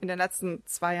Faktoren in den letzten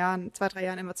 3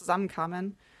 Jahren immer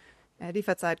zusammenkamen.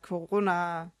 Lieferzeit,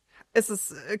 Corona,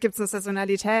 gibt's eine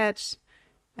Saisonalität?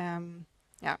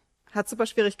 Hat super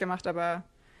schwierig gemacht, aber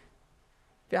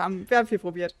wir haben viel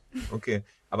probiert. Okay,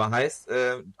 aber heißt,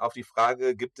 auf die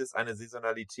Frage, gibt es eine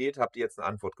Saisonalität, habt ihr jetzt eine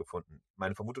Antwort gefunden?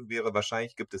 Meine Vermutung wäre,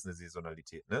 wahrscheinlich gibt es eine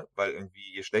Saisonalität, ne? Weil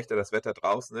irgendwie, je schlechter das Wetter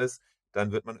draußen ist,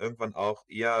 dann wird man irgendwann auch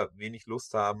eher wenig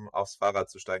Lust haben, aufs Fahrrad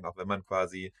zu steigen, auch wenn man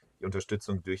quasi die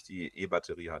Unterstützung durch die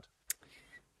E-Batterie hat.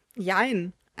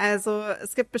 Jein. Also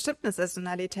es gibt bestimmt eine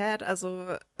Saisonalität.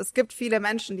 Also es gibt viele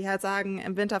Menschen, die halt sagen,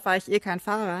 im Winter fahre ich eh kein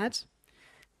Fahrrad.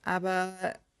 Aber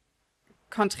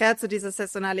konträr zu dieser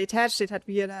Saisonalität steht halt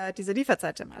wieder diese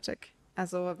Lieferzeitthematik.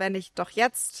 Also wenn ich doch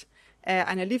jetzt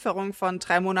eine Lieferung von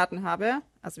 3 Monaten habe,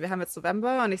 also wir haben jetzt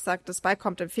November und ich sage, das Bike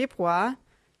kommt im Februar,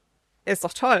 ist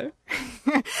doch toll.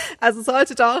 Also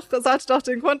sollte doch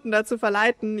den Kunden dazu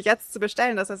verleiten, jetzt zu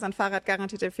bestellen, dass er sein Fahrrad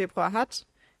garantiert im Februar hat.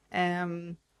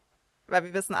 Weil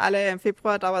wir wissen alle, im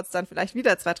Februar dauert es dann vielleicht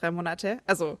wieder 2, 3 Monate.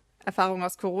 Also Erfahrung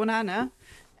aus Corona, ne?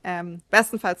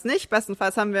 Bestenfalls nicht.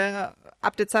 Bestenfalls haben wir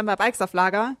ab Dezember Bikes auf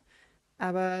Lager.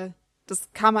 Aber das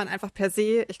kann man einfach per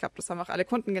se, ich glaube, das haben auch alle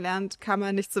Kunden gelernt, kann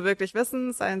man nicht so wirklich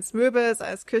wissen. Sei es Möbel,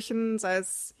 sei es Küchen, sei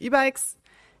es E-Bikes.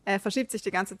 Verschiebt sich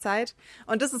die ganze Zeit.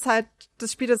 Und das ist halt,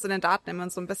 das spielt es in den Daten immer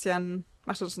so ein bisschen,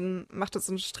 macht uns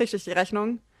einen Strich durch die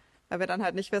Rechnung. Weil wir dann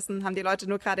halt nicht wissen, haben die Leute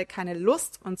nur gerade keine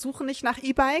Lust und suchen nicht nach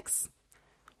E-Bikes?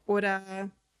 Oder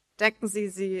denken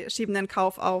sie schieben den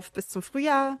Kauf auf bis zum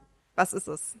Frühjahr? Was ist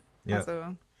es? Ja. Also,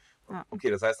 ja.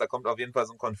 Okay, das heißt, da kommt auf jeden Fall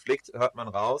so ein Konflikt, hört man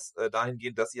raus,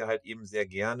 dahingehend, dass ihr halt eben sehr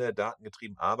gerne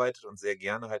datengetrieben arbeitet und sehr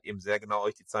gerne halt eben sehr genau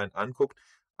euch die Zahlen anguckt,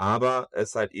 aber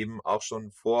es halt eben auch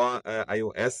schon vor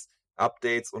iOS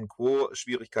Updates und Co.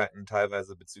 Schwierigkeiten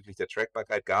teilweise bezüglich der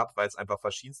Trackbarkeit gab, weil es einfach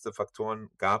verschiedenste Faktoren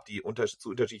gab, die zu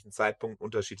unterschiedlichen Zeitpunkten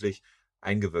unterschiedlich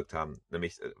eingewirkt haben.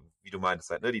 Nämlich, wie du meintest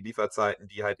halt, ne, die Lieferzeiten,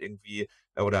 die halt irgendwie,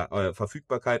 oder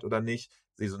Verfügbarkeit oder nicht,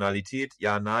 Saisonalität,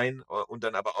 ja, nein, und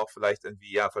dann aber auch vielleicht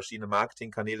irgendwie, ja, verschiedene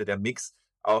Marketingkanäle, der Mix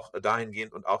auch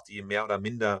dahingehend und auch die mehr oder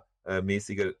minder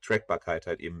mäßige Trackbarkeit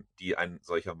halt eben, die ein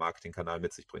solcher Marketingkanal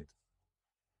mit sich bringt.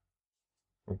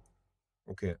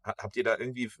 Okay. Habt ihr da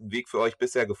irgendwie einen Weg für euch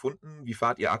bisher gefunden? Wie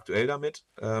fahrt ihr aktuell damit?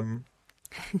 Ähm,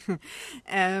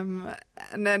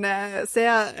 eine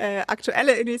sehr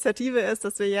aktuelle Initiative ist,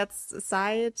 dass wir jetzt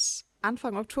seit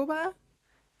Anfang Oktober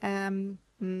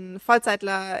einen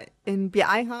Vollzeitler in BI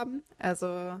haben,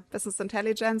 also Business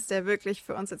Intelligence, der wirklich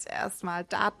für uns jetzt erstmal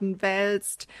Daten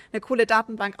wälzt, eine coole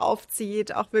Datenbank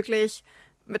aufzieht, auch wirklich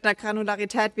mit einer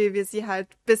Granularität, wie wir sie halt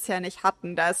bisher nicht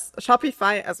hatten. Da ist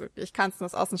Shopify, also ich kann es nur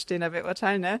als Außenstehender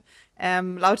beurteilen, ne?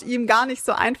 Laut ihm gar nicht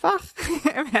so einfach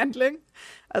im Handling.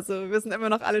 Also wir sind immer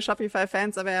noch alle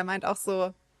Shopify-Fans, aber er meint auch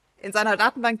so, in seiner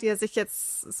Datenbank, die er sich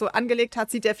jetzt so angelegt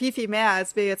hat, sieht er viel, viel mehr,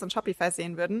 als wir jetzt in Shopify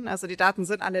sehen würden. Also die Daten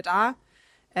sind alle da.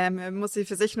 Er muss sie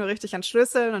für sich nur richtig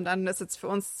entschlüsseln und dann ist jetzt für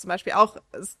uns zum Beispiel auch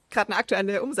gerade eine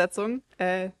aktuelle Umsetzung.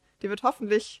 Die wird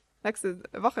hoffentlich nächste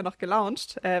Woche noch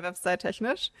gelauncht,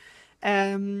 website-technisch,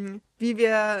 wie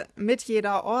wir mit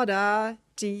jeder Order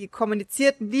die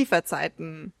kommunizierten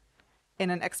Lieferzeiten in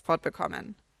den Export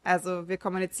bekommen. Also wir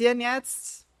kommunizieren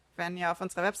jetzt, wenn ihr auf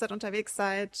unserer Website unterwegs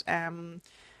seid,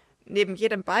 neben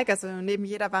jedem Bike, also neben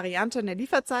jeder Variante eine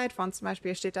Lieferzeit von zum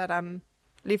Beispiel steht da dann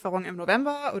Lieferung im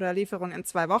November oder Lieferung in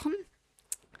 2 Wochen.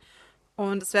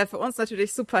 Und es wäre für uns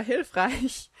natürlich super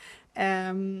hilfreich,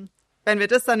 wenn wir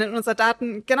das dann in unserer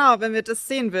Daten, genau, wenn wir das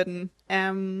sehen würden.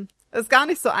 Ist gar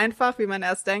nicht so einfach, wie man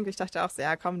erst denkt. Ich dachte auch so,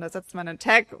 ja komm, da setzt man einen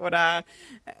Tag oder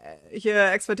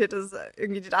hier exportiert es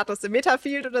irgendwie die Daten aus dem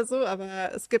Metafield oder so,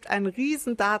 aber es gibt einen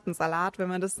riesen Datensalat, wenn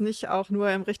man das nicht auch nur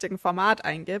im richtigen Format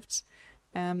eingibt.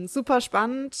 Super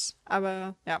spannend,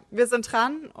 aber ja, wir sind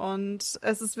dran und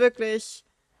es ist wirklich,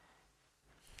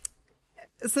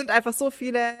 es sind einfach so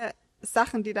viele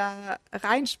Sachen, die da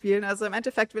reinspielen. Also im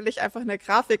Endeffekt will ich einfach eine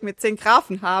Grafik mit 10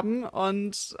 Graphen haben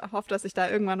und hoffe, dass ich da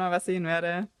irgendwann mal was sehen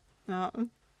werde. Ja.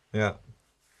 Ja,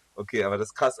 okay, aber das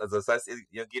ist krass. Also das heißt,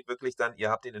 ihr geht wirklich dann,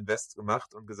 ihr habt den Invest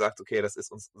gemacht und gesagt, okay, das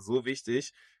ist uns so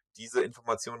wichtig, diese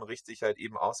Informationen richtig halt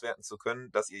eben auswerten zu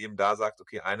können, dass ihr eben da sagt,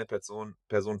 okay, eine Person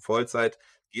Vollzeit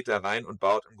geht da rein und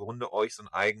baut im Grunde euch so ein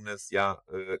eigenes, ja,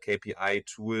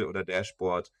 KPI-Tool oder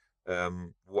Dashboard,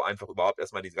 wo einfach überhaupt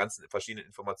erstmal die ganzen verschiedenen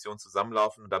Informationen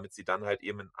zusammenlaufen, damit sie dann halt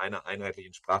eben in einer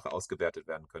einheitlichen Sprache ausgewertet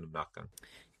werden können im Nachgang.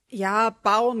 Ja,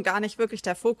 bauen gar nicht wirklich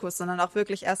der Fokus, sondern auch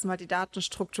wirklich erstmal die Daten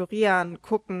strukturieren,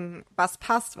 gucken, was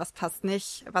passt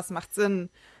nicht, was macht Sinn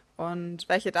und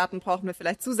welche Daten brauchen wir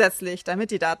vielleicht zusätzlich, damit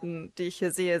die Daten, die ich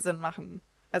hier sehe, Sinn machen.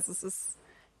 Also es ist,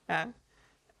 ja.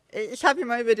 Ich habe hier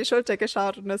mal über die Schulter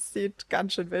geschaut und es sieht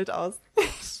ganz schön wild aus.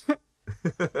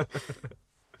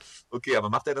 Okay, aber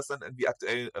macht er das dann irgendwie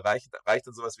aktuell, reicht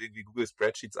dann sowas wie irgendwie Google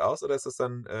Spreadsheets aus oder ist es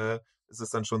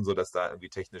dann schon so, dass da irgendwie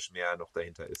technisch mehr noch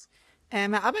dahinter ist?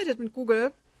 Er arbeitet mit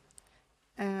Google,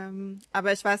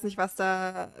 aber ich weiß nicht, was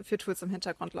da für Tools im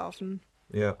Hintergrund laufen.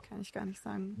 Ja. Kann ich gar nicht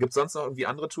sagen. Gibt es sonst noch irgendwie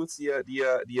andere Tools, die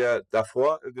ihr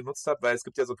davor genutzt habt? Weil es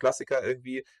gibt ja so Klassiker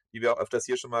irgendwie, die wir auch öfters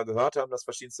hier schon mal gehört haben, dass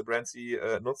verschiedenste Brands die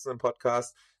nutzen im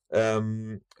Podcast.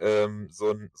 so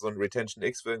ein Retention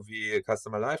X für irgendwie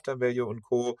Customer Lifetime Value und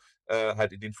Co.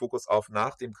 Halt in den Fokus auf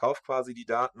nach dem Kauf quasi die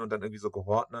Daten und dann irgendwie so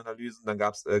Kohortenanalysen. Dann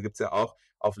gibt's ja auch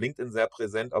auf LinkedIn sehr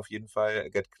präsent auf jeden Fall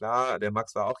GetKlar. Der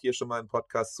Max war auch hier schon mal im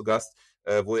Podcast zu Gast,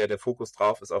 wo ja der Fokus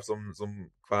drauf ist auf so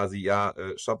einem quasi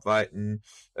shopweiten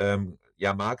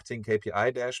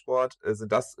Marketing-KPI-Dashboard.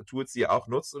 Sind das Tools, die ihr auch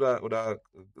nutzt oder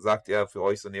sagt ihr für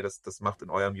euch so, nee, das macht in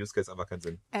eurem Use Case einfach keinen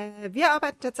Sinn? Wir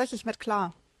arbeiten tatsächlich mit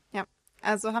Klar. Ja,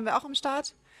 also haben wir auch im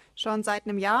Start, schon seit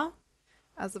einem Jahr.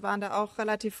 Also waren da auch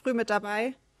relativ früh mit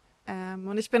dabei.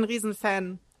 Und ich bin ein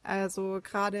Riesenfan. Also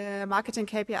gerade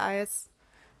Marketing-KPIs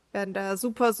werden da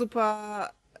super,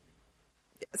 super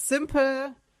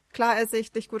simpel, klar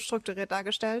ersichtlich, gut strukturiert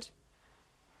dargestellt.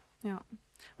 Ja.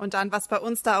 Und dann, was bei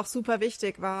uns da auch super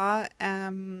wichtig war,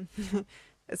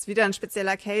 ist wieder ein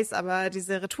spezieller Case, aber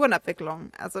diese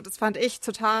Retourenabwicklung. Also das fand ich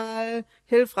total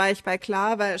hilfreich bei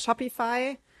Klar, weil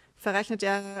Shopify verrechnet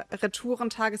ja Retouren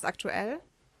tagesaktuell.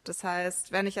 Das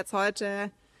heißt, wenn ich jetzt heute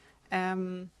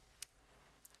 1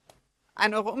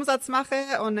 Euro Umsatz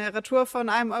mache und eine Retour von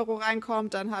 1 Euro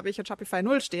reinkommt, dann habe ich in Shopify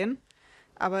 0 stehen.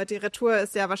 Aber die Retour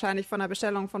ist ja wahrscheinlich von einer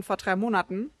Bestellung von vor 3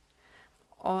 Monaten.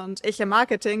 Und ich im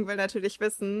Marketing will natürlich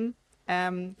wissen,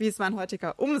 wie ist mein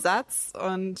heutiger Umsatz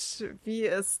und wie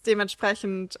ist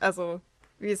dementsprechend, also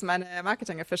wie ist meine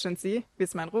Marketing Efficiency, wie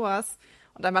ist mein ROAS.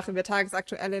 Und dann machen wir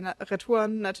tagesaktuelle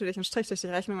Retouren natürlich einen Strich durch die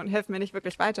Rechnung und helfen mir nicht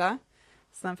wirklich weiter,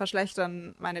 sondern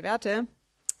verschlechtern meine Werte.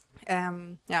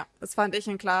 Das fand ich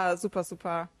in Klar super,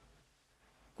 super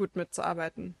gut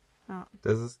mitzuarbeiten. Ja.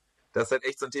 Das ist halt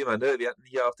echt so ein Thema, ne? Wir hatten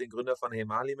hier auch den Gründer von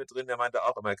Hemali mit drin, der meinte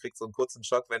auch immer, er kriegt so einen kurzen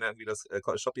Schock, wenn er irgendwie das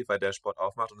Shopify-Dashboard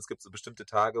aufmacht und es gibt so bestimmte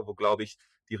Tage, wo, glaube ich,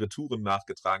 die Retouren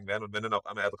nachgetragen werden und wenn dann auf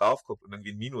einmal er drauf guckt und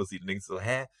irgendwie ein Minus sieht und denkt so,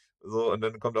 hä? So, und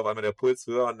dann kommt auf einmal der Puls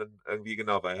höher und dann irgendwie,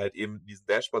 genau, weil halt eben diese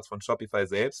Dashboards von Shopify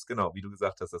selbst, genau, wie du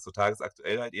gesagt hast, dass so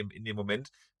tagesaktuell halt eben in dem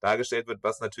Moment dargestellt wird,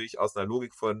 was natürlich aus einer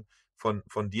Logik von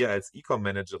dir als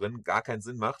E-Com-Managerin gar keinen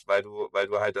Sinn macht, weil du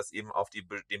halt das eben auf den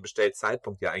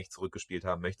Bestellzeitpunkt ja eigentlich zurückgespielt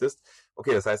haben möchtest.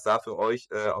 Okay, das heißt da für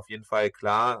euch auf jeden Fall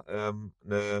klar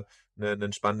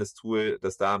ein spannendes Tool,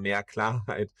 dass da mehr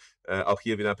Klarheit, auch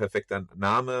hier wieder ein perfekter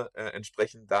Name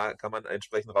entsprechend, da kann man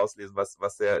entsprechend rauslesen,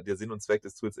 was der Sinn und Zweck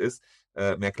des Tools ist,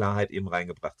 mehr Klarheit eben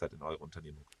reingebracht hat in eure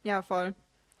Unternehmung. Ja, voll.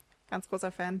 Ganz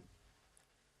großer Fan.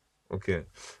 Okay.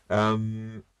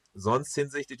 Sonst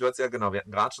hinsichtlich, du hast ja genau, wir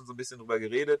hatten gerade schon so ein bisschen drüber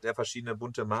geredet, der verschiedene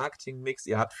bunte Marketing-Mix,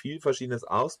 ihr habt viel Verschiedenes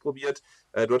ausprobiert.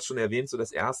 Du hast schon erwähnt, so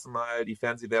das erste Mal, die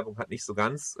Fernsehwerbung hat nicht so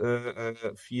ganz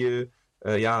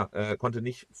konnte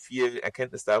nicht viel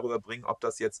Erkenntnis darüber bringen, ob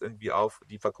das jetzt irgendwie auf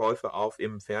die Verkäufe auf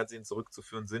im Fernsehen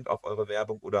zurückzuführen sind, auf eure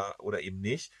Werbung oder eben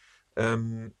nicht.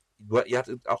 Ihr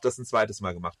hattet auch das ein zweites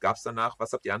Mal gemacht. Gab es danach,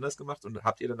 was habt ihr anders gemacht und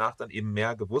habt ihr danach dann eben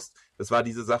mehr gewusst? Das war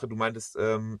diese Sache, du meintest,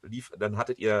 dann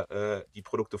hattet ihr die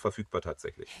Produkte verfügbar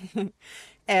tatsächlich.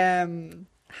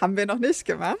 Haben wir noch nicht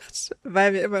gemacht,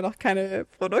 weil wir immer noch keine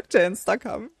Produkte in Stock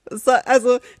haben.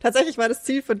 Also tatsächlich war das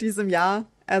Ziel von diesem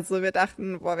Jahr. Also wir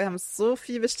dachten, wir haben so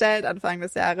viel bestellt Anfang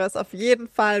des Jahres. Auf jeden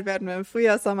Fall werden wir im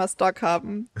Frühjahr, Sommer Stock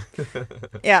haben.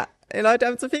 Ja, die Leute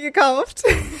haben zu viel gekauft.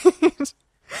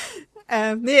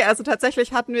 Also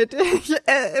tatsächlich hatten wir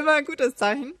immer ein gutes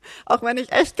Zeichen, auch wenn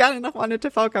ich echt gerne nochmal eine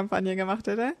TV-Kampagne gemacht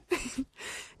hätte.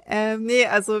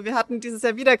 Also wir hatten dieses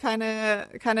Jahr wieder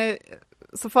keine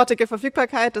sofortige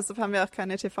Verfügbarkeit, deshalb haben wir auch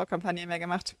keine TV-Kampagne mehr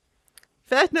gemacht.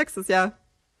 Vielleicht nächstes Jahr.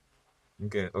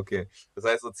 Okay. Das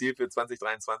heißt, so Ziel für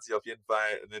 2023 auf jeden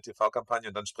Fall eine TV-Kampagne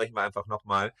und dann sprechen wir einfach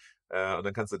nochmal und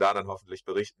dann kannst du da dann hoffentlich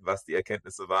berichten, was die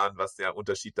Erkenntnisse waren, was der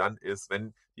Unterschied dann ist,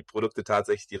 wenn die Produkte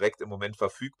tatsächlich direkt im Moment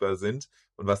verfügbar sind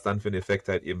und was dann für einen Effekt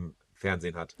halt eben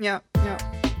Fernsehen hat. Ja.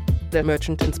 Der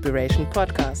Merchant Inspiration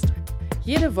Podcast.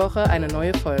 Jede Woche eine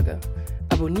neue Folge.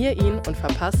 Abonnier ihn und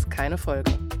verpass keine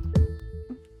Folge.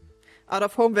 Out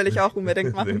of Home will ich auch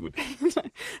unbedingt machen. Sehr gut.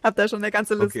 Hab da schon eine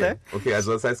ganze Liste. Okay,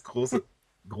 also das heißt große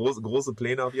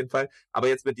Pläne auf jeden Fall. Aber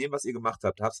jetzt mit dem, was ihr gemacht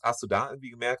habt, hast du da irgendwie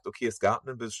gemerkt, okay, es gab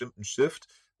einen bestimmten Shift,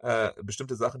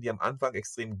 bestimmte Sachen, die am Anfang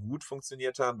extrem gut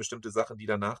funktioniert haben, bestimmte Sachen, die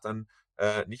danach dann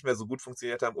nicht mehr so gut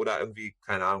funktioniert haben oder irgendwie,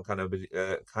 keine Ahnung,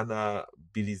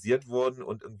 kannabilisiert wurden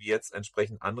und irgendwie jetzt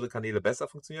entsprechend andere Kanäle besser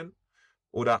funktionieren?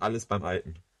 Oder alles beim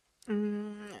Alten?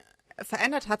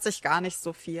 Verändert hat sich gar nicht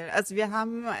so viel. Also wir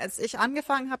haben, als ich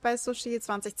angefangen habe bei Sushi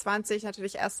 2020,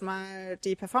 natürlich erstmal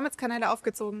die Performance-Kanäle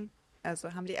aufgezogen.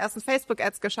 Also haben die ersten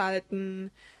Facebook-Ads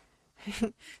geschalten.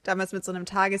 Damals mit so einem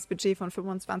Tagesbudget von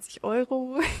 25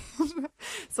 €.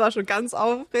 Das war schon ganz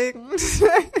aufregend.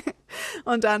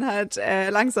 Und dann halt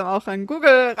langsam auch an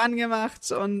Google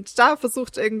rangemacht und da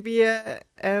versucht irgendwie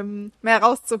mehr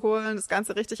rauszuholen, das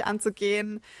Ganze richtig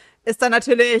anzugehen. Ist dann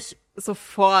natürlich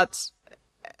sofort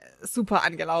super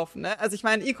angelaufen. Ne? Also ich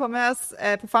meine, E-Commerce,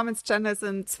 Performance-Channels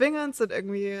sind zwingend, sind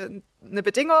irgendwie eine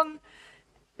Bedingung.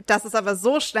 Dass es aber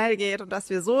so schnell geht und dass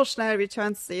wir so schnell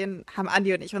Returns sehen, haben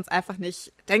Andi und ich uns einfach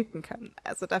nicht denken können.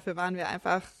 Also dafür waren wir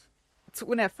einfach zu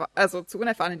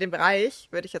unerfahren in dem Bereich,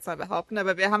 würde ich jetzt mal behaupten.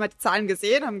 Aber wir haben halt die Zahlen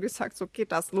gesehen, haben gesagt, so, okay,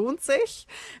 das lohnt sich.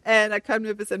 Da können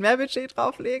wir ein bisschen mehr Budget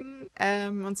drauflegen.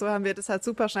 Und so haben wir das halt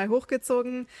super schnell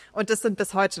hochgezogen. Und das sind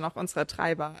bis heute noch unsere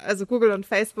Treiber. Also Google und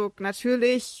Facebook,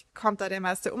 natürlich kommt da der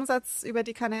meiste Umsatz über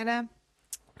die Kanäle.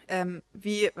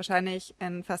 Wie wahrscheinlich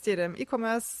in fast jedem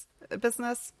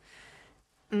E-Commerce-Business.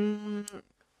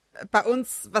 Bei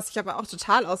uns, was sich aber auch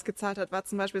total ausgezahlt hat, war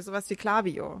zum Beispiel sowas wie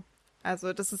Klaviyo.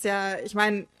 Also das ist ja, ich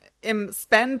meine, im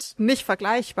Spend nicht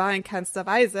vergleichbar in keinster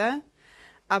Weise,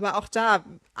 aber auch da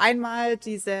einmal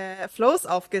diese Flows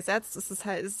aufgesetzt, es ist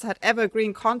halt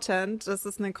Evergreen Content, das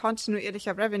ist ein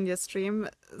kontinuierlicher Revenue Stream.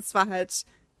 Es war halt,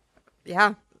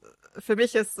 ja, für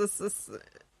mich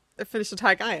finde ich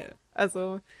total geil.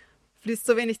 Also fließt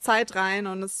so wenig Zeit rein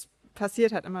und es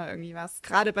passiert halt immer irgendwie was.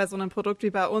 Gerade bei so einem Produkt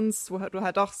wie bei uns, wo du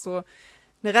halt doch so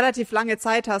eine relativ lange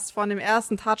Zeit hast von dem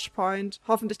ersten Touchpoint,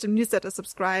 hoffentlich dem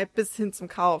Newsletter-Subscribe bis hin zum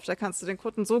Kauf. Da kannst du den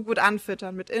Kunden so gut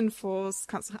anfüttern mit Infos,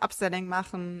 kannst noch Upselling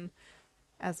machen.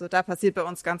 Also da passiert bei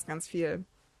uns ganz, ganz viel.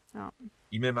 Ja.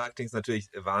 E-Mail-Marketing ist natürlich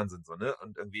Wahnsinn, so, ne?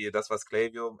 Und irgendwie das, was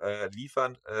Klaviyo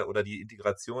liefern oder die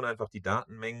Integration, einfach die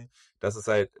Datenmengen, das ist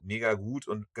halt mega gut.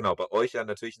 Und genau, bei euch ja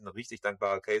natürlich ein richtig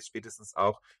dankbarer Case, spätestens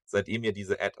auch, seitdem ihr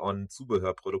diese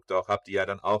Add-on-Zubehörprodukte auch habt, die ja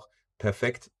dann auch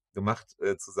perfekt gemacht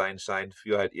zu sein scheinen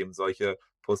für halt eben solche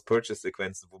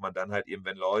Post-Purchase-Sequenzen, wo man dann halt eben,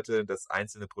 wenn Leute das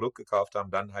einzelne Produkt gekauft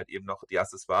haben, dann halt eben noch die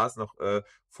Accessoires noch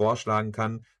vorschlagen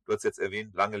kann. Du hast jetzt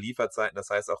erwähnt, lange Lieferzeiten, das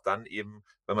heißt auch dann eben,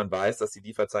 wenn man weiß, dass die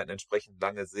Lieferzeiten entsprechend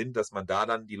lange sind, dass man da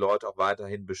dann die Leute auch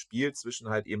weiterhin bespielt, zwischen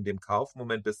halt eben dem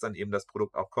Kaufmoment, bis dann eben das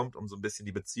Produkt auch kommt, um so ein bisschen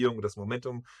die Beziehung, das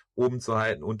Momentum oben zu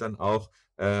halten und dann auch,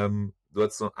 du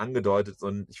hast so angedeutet,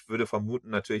 ich würde vermuten,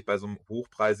 natürlich bei so einem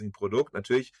hochpreisigen Produkt,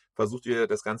 natürlich versucht ihr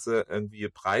das Ganze irgendwie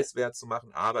preiswert zu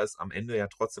machen, aber es ist am Ende ja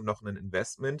trotzdem noch ein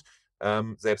Investment.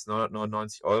 Selbst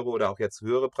 999 Euro oder auch jetzt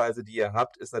höhere Preise, die ihr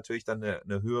habt, ist natürlich dann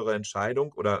eine höhere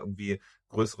Entscheidung oder irgendwie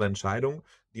größere Entscheidung,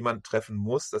 die man treffen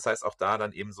muss. Das heißt auch da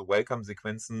dann eben so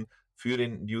Welcome-Sequenzen für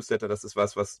den Newsletter, das ist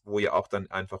wo ihr auch dann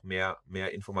einfach mehr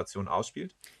Informationen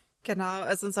ausspielt. Genau,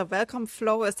 also unser Welcome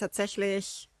Flow ist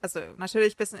tatsächlich, also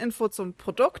natürlich ein bisschen Info zum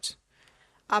Produkt,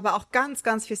 aber auch ganz,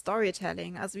 ganz viel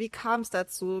Storytelling. Also wie kam es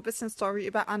dazu? Ein bisschen Story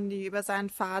über Andy, über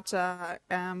seinen Vater.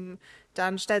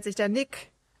 Dann stellt sich der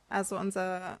Nick, also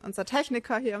unser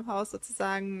Techniker hier im Haus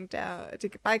sozusagen, der die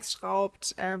Bikes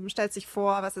schraubt, stellt sich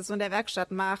vor, was er so in der Werkstatt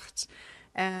macht.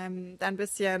 Dann ein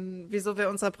bisschen, wieso wir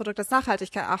unser Produkt als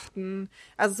Nachhaltigkeit achten.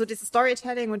 Also so dieses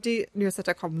Storytelling und die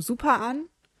Newsletter kommen super an.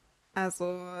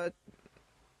 Also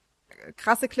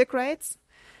krasse Click-Rates.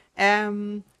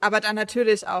 Aber dann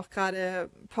natürlich auch gerade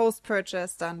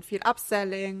Post-Purchase, dann viel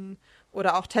Upselling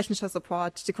oder auch technischer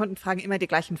Support. Die Kunden fragen immer die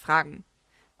gleichen Fragen.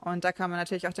 Und da kann man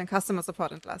natürlich auch den Customer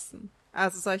Support entlasten.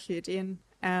 Also solche Ideen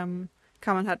kann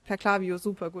man halt per Klaviyo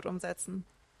super gut umsetzen.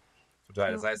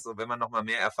 Total. Das heißt, so, wenn man noch mal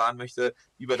mehr erfahren möchte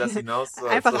über das hinaus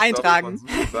Einfach zur eintragen. Story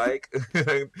von Sushi Bike,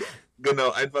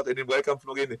 genau, einfach in den Welcome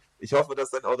Flow gehen. Ich hoffe, dass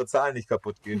dann eure Zahlen nicht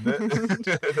kaputt gehen, ne?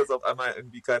 Dass auf einmal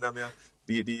irgendwie keiner mehr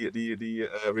die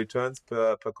Returns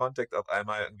per Contact auf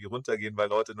einmal irgendwie runtergehen, weil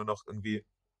Leute nur noch irgendwie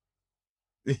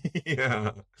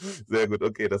ja, sehr gut.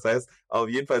 Okay, das heißt, auf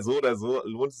jeden Fall so oder so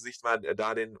lohnt es sich mal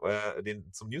da den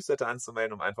zum Newsletter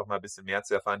anzumelden, um einfach mal ein bisschen mehr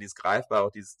zu erfahren, dieses greifbar, auch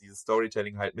dieses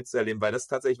Storytelling halt mitzuerleben, weil das ist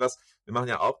tatsächlich was, wir machen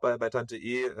ja auch bei Tante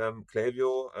E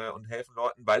Klaviyo und helfen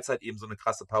Leuten, weil es halt eben so eine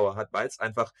krasse Power hat, weil es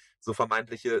einfach so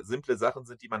vermeintliche simple Sachen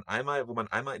sind, wo man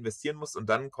einmal investieren muss und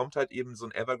dann kommt halt eben so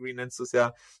ein Evergreen, nennst du es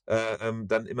ja,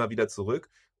 dann immer wieder zurück.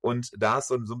 Und da ist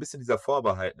so ein bisschen dieser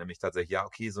Vorbehalt, nämlich tatsächlich, ja,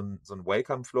 okay, so ein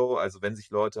Welcome-Flow, also wenn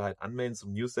sich Leute halt anmelden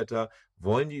zum Newsletter,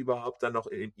 wollen die überhaupt dann noch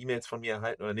E-Mails von mir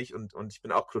erhalten oder nicht? Und ich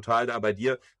bin auch total da bei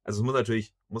dir. Also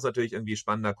es muss natürlich irgendwie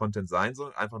spannender Content sein,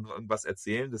 so einfach nur irgendwas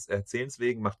erzählen. Des Erzählens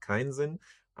wegen macht keinen Sinn,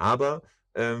 aber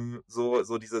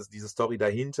so diese Story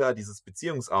dahinter, dieses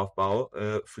Beziehungsaufbau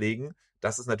pflegen,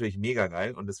 das ist natürlich mega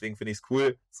geil und deswegen finde ich es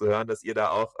cool zu hören, dass ihr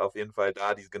da auch auf jeden Fall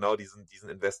da genau diesen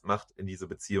Invest macht in diese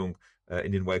Beziehung,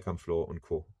 in den Welcome Flow und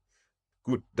Co.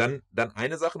 Gut, dann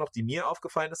eine Sache noch, die mir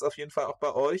aufgefallen ist, auf jeden Fall auch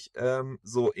bei euch,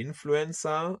 so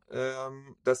Influencer,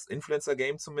 das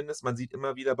Influencer-Game zumindest, man sieht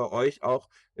immer wieder bei euch auch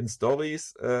in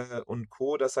Stories und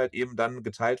Co., dass halt eben dann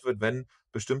geteilt wird, wenn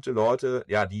bestimmte Leute,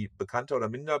 ja, die bekannter oder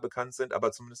minder bekannt sind,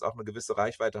 aber zumindest auch eine gewisse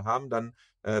Reichweite haben, dann,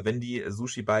 wenn die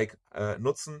Sushi Bike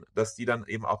nutzen, dass die dann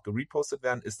eben auch gerepostet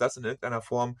werden. Ist das in irgendeiner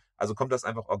Form, also kommt das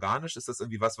einfach organisch? Ist das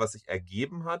irgendwie was sich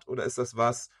ergeben hat, oder ist das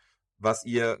was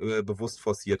ihr bewusst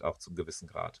forciert, auch zum gewissen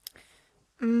Grad?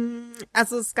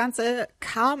 Also das Ganze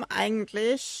kam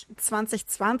eigentlich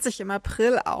 2020 im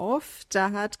April auf.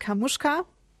 Da hat Kamushka,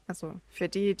 also für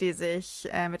die, die sich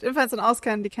mit Influencern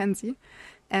auskennen, die kennen sie,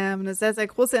 eine sehr, sehr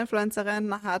große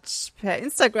Influencerin, hat per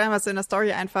Instagram, also in der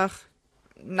Story, einfach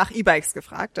nach E-Bikes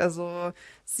gefragt. Also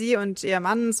sie und ihr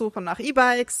Mann suchen nach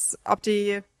E-Bikes, ob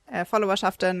die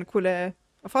Followerschaft denn coole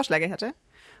Vorschläge hätte.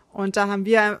 Und da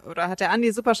hat der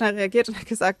Andi super schnell reagiert und hat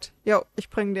gesagt, jo, ich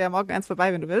bringe dir morgen eins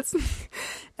vorbei, wenn du willst. Und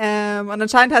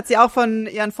anscheinend hat sie auch von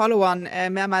ihren Followern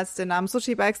mehrmals den Namen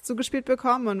Sushi Bikes zugespielt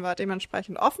bekommen und war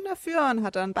dementsprechend offen dafür und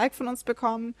hat dann ein Bike von uns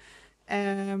bekommen.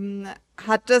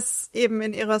 Hat das eben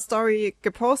in ihrer Story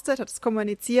gepostet, hat es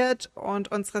kommuniziert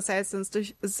und unsere Sales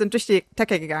sind durch die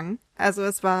Decke gegangen. Also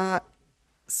es war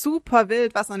super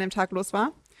wild, was an dem Tag los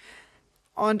war.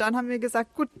 Und dann haben wir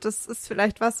gesagt, gut, das ist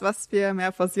vielleicht was wir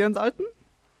mehr forcieren sollten.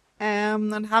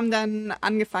 Und haben dann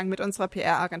angefangen mit unserer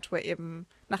PR-Agentur eben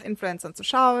nach Influencern zu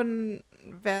schauen,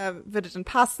 wer würde denn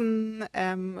passen,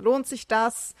 lohnt sich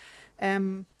das?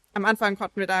 Am Anfang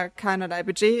konnten wir da keinerlei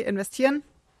Budget investieren.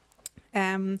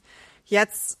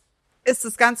 Jetzt ist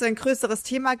das Ganze ein größeres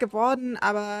Thema geworden,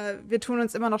 aber wir tun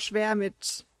uns immer noch schwer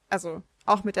also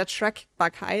auch mit der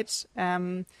Trackbarkeit.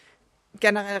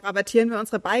 Generell rabattieren wir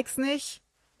unsere Bikes nicht.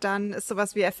 Dann ist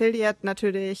sowas wie Affiliate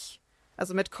natürlich,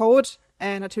 also mit Code,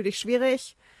 natürlich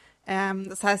schwierig.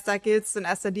 Das heißt, da gilt es in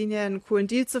erster Linie, einen coolen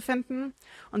Deal zu finden.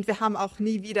 Und wir haben auch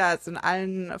nie wieder, also in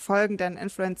allen folgenden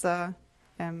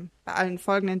bei allen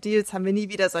folgenden Deals haben wir nie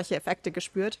wieder solche Effekte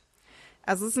gespürt.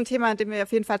 Also es ist ein Thema, an dem wir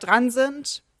auf jeden Fall dran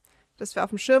sind, das wir auf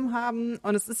dem Schirm haben.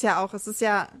 Und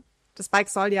das Bike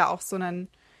soll ja auch so ein,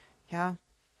 ja,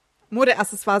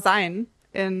 Modeaccessoire sein,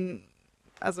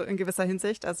 also in gewisser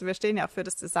Hinsicht. Also wir stehen ja auch für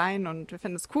das Design und wir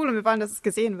finden es cool und wir wollen, dass es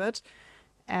gesehen wird.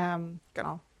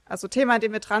 Genau. Also Thema, an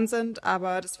dem wir dran sind,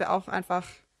 aber dass wir auch einfach,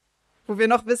 wo wir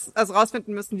noch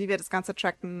rausfinden müssen, wie wir das Ganze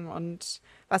tracken und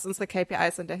was unsere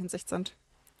KPIs in der Hinsicht sind.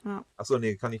 Ja. Achso,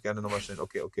 nee, kann ich gerne nochmal stellen.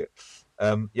 Okay.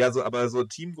 Ja, aber so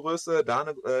Teamgröße, da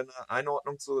eine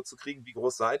Einordnung zu kriegen, wie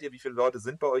groß seid ihr? Wie viele Leute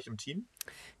sind bei euch im Team?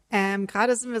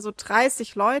 Gerade sind wir so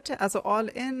 30 Leute, also all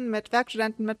in, mit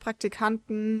Werkstudenten, mit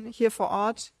Praktikanten hier vor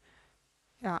Ort.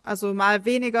 Ja, also mal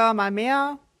weniger, mal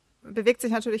mehr. Bewegt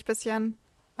sich natürlich ein bisschen,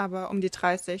 aber um die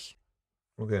 30.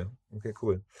 Okay,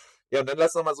 cool. Ja, und dann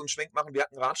lass noch mal so einen Schwenk machen. Wir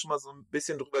hatten gerade schon mal so ein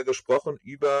bisschen drüber gesprochen,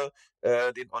 über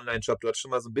den Online-Shop. Du hast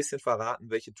schon mal so ein bisschen verraten,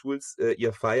 welche Tools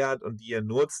ihr feiert und die ihr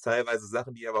nutzt. Teilweise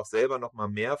Sachen, die ihr aber auch selber noch mal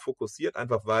mehr fokussiert,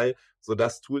 einfach weil so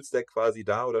das Toolstack quasi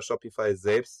da oder Shopify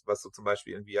selbst, was so zum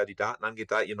Beispiel irgendwie ja die Daten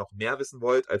angeht, da ihr noch mehr wissen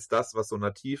wollt, als das, was so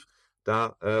nativ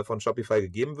da von Shopify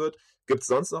gegeben wird. Gibt es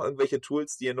sonst noch irgendwelche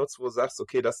Tools, die ihr nutzt, wo du sagst,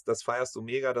 okay, das feierst du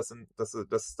mega, das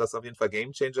ist auf jeden Fall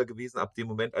Gamechanger gewesen, ab dem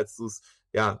Moment, als du es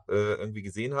ja irgendwie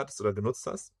gesehen hattest oder genutzt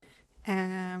hast?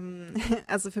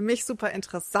 Also für mich super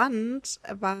interessant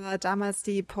war damals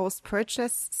die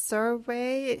Post-Purchase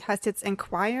Survey, heißt jetzt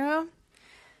Enquire.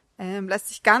 Lässt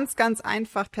sich ganz, ganz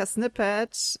einfach per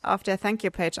Snippet auf der Thank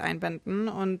You Page einbinden.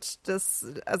 Und das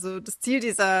Ziel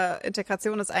dieser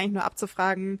Integration ist eigentlich nur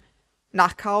abzufragen,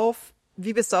 nach Kauf,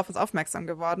 wie bist du auf uns aufmerksam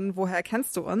geworden? Woher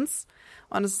kennst du uns?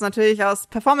 Und es ist natürlich aus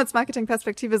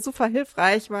Performance-Marketing-Perspektive super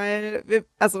hilfreich, weil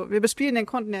wir bespielen den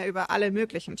Kunden ja über alle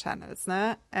möglichen Channels,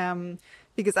 ne?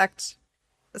 Wie gesagt,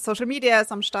 Social Media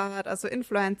ist am Start, also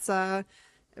Influencer.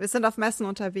 Wir sind auf Messen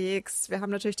unterwegs. Wir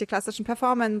haben natürlich die klassischen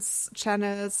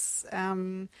Performance-Channels.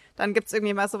 Dann gibt's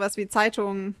irgendwie mal sowas wie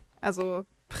Zeitungen, also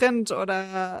Print-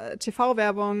 oder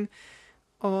TV-Werbung.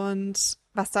 Und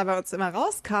was da bei uns immer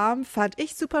rauskam, fand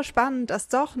ich super spannend, dass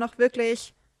doch noch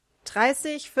wirklich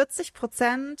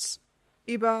 30-40%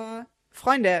 über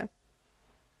Freunde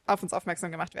auf uns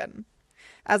aufmerksam gemacht werden.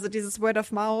 Also dieses Word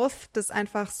of Mouth, das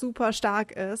einfach super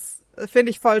stark ist,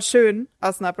 finde ich voll schön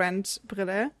aus einer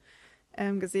Brandbrille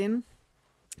gesehen.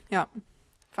 Ja,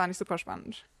 fand ich super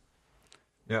spannend.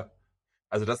 Ja.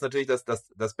 Also das ist natürlich das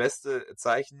beste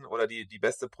Zeichen oder die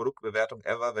beste Produktbewertung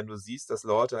ever, wenn du siehst, dass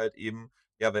Leute halt eben,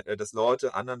 ja, dass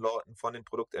Leute anderen Leuten von dem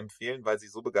Produkt empfehlen, weil sie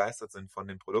so begeistert sind von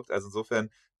dem Produkt. Also insofern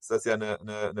ist das ja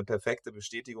eine perfekte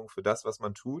Bestätigung für das, was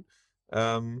man tut.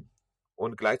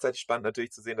 Und gleichzeitig spannend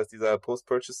natürlich zu sehen, dass dieser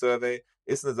Post-Purchase-Survey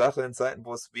ist eine Sache in Zeiten,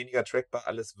 wo es weniger trackbar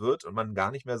alles wird und man gar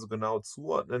nicht mehr so genau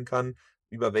zuordnen kann,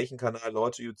 über welchen Kanal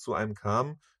Leute zu einem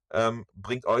kamen.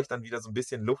 Bringt euch dann wieder so ein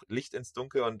bisschen Licht ins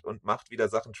Dunkel und macht wieder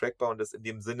Sachen trackbar und ist in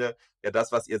dem Sinne ja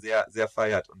das, was ihr sehr, sehr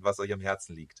feiert und was euch am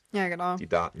Herzen liegt. Ja, genau. Die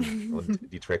Daten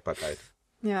und die Trackbarkeit.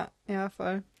 Ja,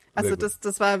 voll. Also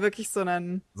das war wirklich so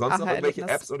ein Sonst noch irgendwelche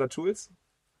Aha-Erlebnis. Apps oder Tools?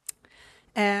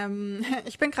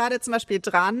 Ich bin gerade zum Beispiel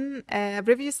dran,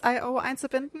 Reviews.io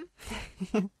einzubinden.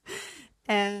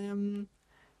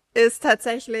 Ist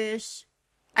tatsächlich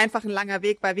einfach ein langer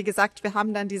Weg, weil wie gesagt, wir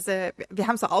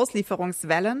haben so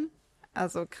Auslieferungswellen.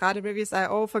 Also gerade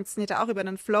Reviews.io funktioniert ja auch über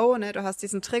einen Flow, ne? Du hast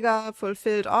diesen Trigger,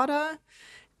 Fulfilled Order.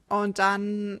 Und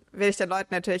dann will ich den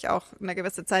Leuten natürlich auch eine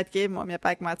gewisse Zeit geben, um ihr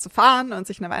Bike mal zu fahren und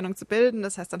sich eine Meinung zu bilden.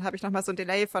 Das heißt, dann habe ich nochmal so ein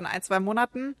Delay von 1-2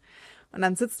 Monaten. Und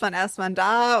dann sitzt man erstmal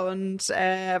da und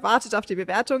wartet auf die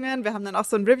Bewertungen. Wir haben dann auch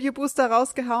so einen Review-Booster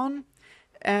rausgehauen.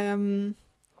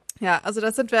 Ja, also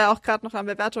da sind wir auch gerade noch an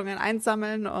Bewertungen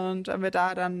einsammeln und wenn wir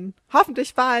da dann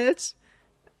hoffentlich bald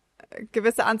eine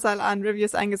gewisse Anzahl an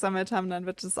Reviews eingesammelt haben, dann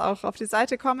wird es auch auf die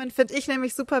Seite kommen. Finde ich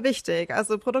nämlich super wichtig.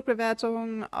 Also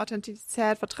Produktbewertung,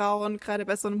 Authentizität, Vertrauen, gerade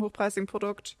bei so einem hochpreisigen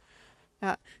Produkt.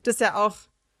 Ja, das ist ja auch,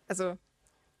 also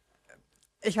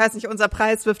ich weiß nicht, unser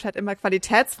Preis wirft halt immer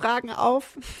Qualitätsfragen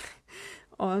auf.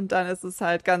 Und dann ist es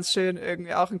halt ganz schön,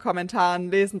 irgendwie auch in Kommentaren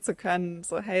lesen zu können,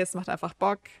 so, hey, es macht einfach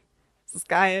Bock. Das ist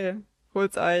geil,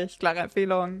 holt's euch, klare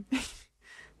Empfehlung.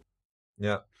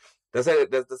 Ja, das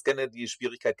ist die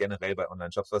Schwierigkeit generell bei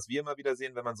Online-Shops. Was wir immer wieder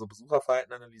sehen, wenn man so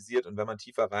Besucherverhalten analysiert und wenn man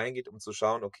tiefer reingeht, um zu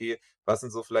schauen, okay, was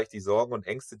sind so vielleicht die Sorgen und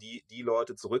Ängste, die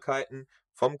Leute zurückhalten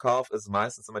vom Kauf, ist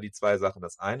meistens immer die zwei Sachen.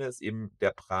 Das eine ist eben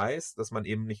der Preis, dass man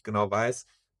eben nicht genau weiß,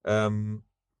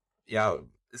 ja,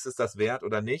 ist es das wert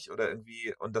oder nicht oder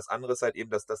irgendwie, und das andere ist halt eben,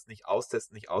 dass das nicht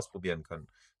austesten, nicht ausprobieren können.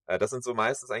 Das sind so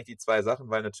meistens eigentlich die zwei Sachen,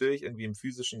 weil natürlich irgendwie im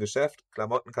physischen Geschäft,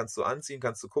 Klamotten kannst du anziehen,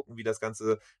 kannst du gucken, wie das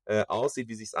Ganze aussieht,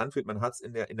 wie sich's anfühlt, man hat's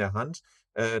in der Hand.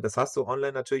 Das hast du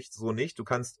online natürlich so nicht. Du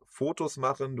kannst Fotos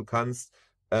machen, du kannst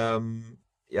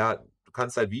ja, du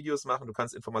kannst halt Videos machen, du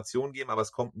kannst Informationen geben, aber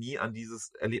es kommt nie an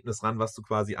dieses Erlebnis ran, was du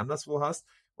quasi anderswo hast.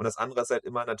 Und das andere ist halt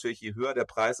immer natürlich, je höher der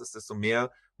Preis ist, desto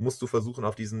mehr musst du versuchen,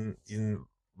 auf diesen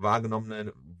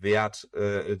wahrgenommenen Wert,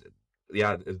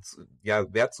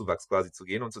 Wertzuwachs quasi zu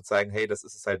gehen und zu zeigen, hey, das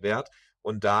ist es halt wert.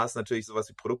 Und da ist natürlich sowas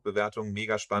wie Produktbewertung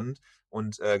mega spannend.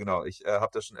 Und genau, ich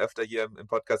habe das schon öfter hier im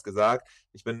Podcast gesagt.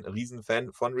 Ich bin ein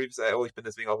Riesenfan von Reviews.io. Ich bin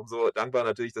deswegen auch umso dankbar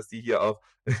natürlich, dass die hier auch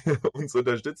uns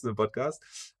unterstützen im Podcast.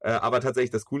 Aber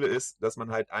tatsächlich das Coole ist, dass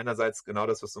man halt einerseits genau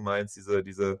das, was du meinst,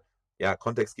 diese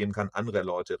Kontext geben kann. Andere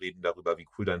Leute reden darüber, wie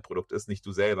cool dein Produkt ist, nicht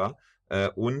du selber.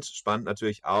 Und spannend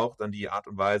natürlich auch dann die Art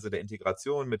und Weise der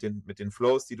Integration mit den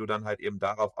Flows, die du dann halt eben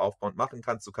darauf aufbauend machen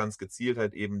kannst. Du kannst gezielt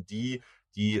halt eben die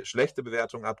schlechte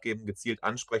Bewertung abgeben, gezielt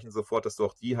ansprechen sofort, dass du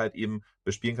auch die halt eben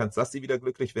bespielen kannst, dass sie wieder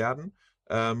glücklich werden,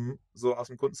 so aus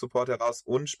dem Kundensupport heraus.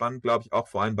 Und spannend, glaube ich, auch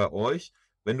vor allem bei euch,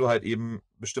 wenn du halt eben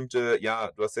bestimmte,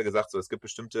 du hast ja gesagt, so, es gibt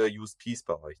bestimmte USPs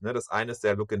bei euch, ne? Das eine ist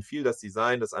der Look and Feel, das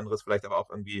Design, das andere ist vielleicht aber auch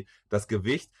irgendwie das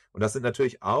Gewicht. Und das sind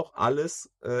natürlich auch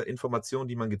alles Informationen,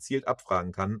 die man gezielt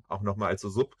abfragen kann, auch nochmal als so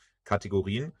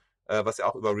Subkategorien, was ja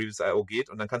auch über Reviews.io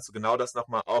geht. Und dann kannst du genau das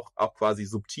nochmal auch quasi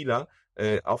subtiler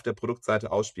auf der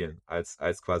Produktseite ausspielen, als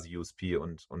quasi USP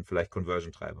und vielleicht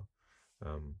Conversion-Treiber.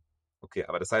 Okay,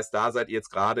 aber das heißt, da seid ihr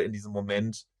jetzt gerade in diesem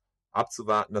Moment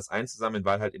abzuwarten, das einzusammeln,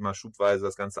 weil halt immer schubweise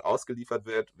das Ganze ausgeliefert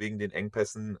wird, wegen den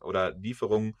Engpässen oder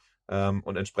Lieferungen.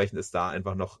 Und entsprechend ist da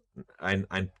einfach noch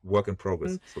ein Work in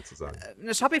Progress sozusagen.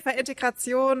 Eine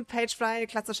Shopify-Integration, Pagefly,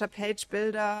 klassischer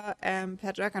Page-Builder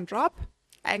per Drag and Drop.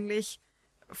 Eigentlich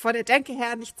von der Denke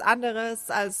her nichts anderes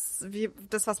als wie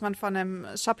das, was man von einem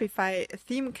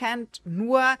Shopify-Theme kennt.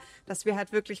 Nur, dass wir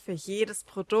halt wirklich für jedes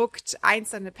Produkt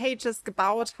einzelne Pages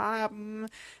gebaut haben.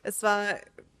 Es war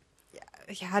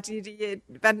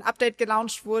wenn ein Update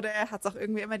gelauncht wurde, hat es auch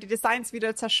irgendwie immer die Designs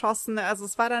wieder zerschossen. Also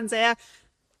es war dann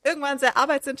irgendwann sehr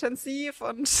arbeitsintensiv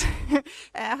und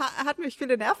hat mich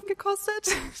viele Nerven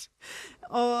gekostet.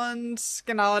 Und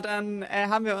genau, dann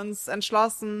haben wir uns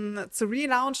entschlossen zu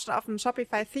relaunchen, auf ein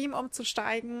Shopify-Theme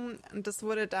umzusteigen. Und das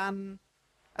wurde dann,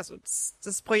 also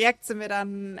das Projekt sind wir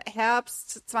dann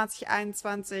Herbst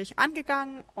 2021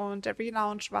 angegangen und der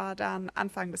Relaunch war dann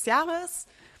Anfang des Jahres.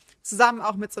 Zusammen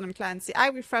auch mit so einem kleinen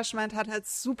CI-Refreshment, hat halt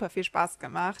super viel Spaß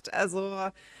gemacht. Also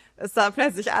es sah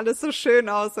plötzlich alles so schön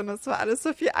aus und es war alles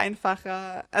so viel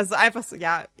einfacher. Also einfach so,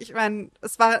 ich meine,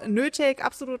 es war nötig,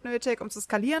 absolut nötig, um zu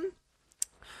skalieren.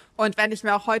 Und wenn ich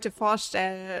mir auch heute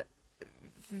vorstelle,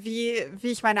 wie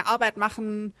ich meine Arbeit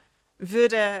machen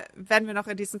würde, wenn wir noch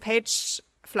in diesem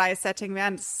Shopify-Setting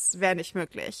wären, das wäre nicht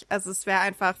möglich. Also es wäre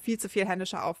einfach viel zu viel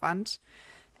händischer Aufwand.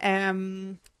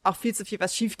 Auch viel zu viel,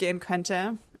 was schiefgehen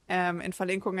könnte, in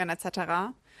Verlinkungen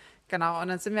etc. Genau, und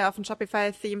dann sind wir auf ein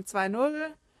Shopify Theme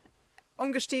 2.0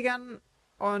 umgestiegen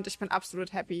und ich bin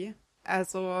absolut happy.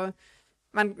 Also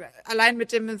allein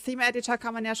mit dem Theme-Editor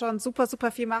kann man ja schon super,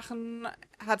 super viel machen,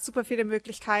 hat super viele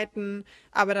Möglichkeiten,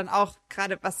 aber dann auch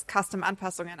gerade was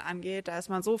Custom-Anpassungen angeht, da ist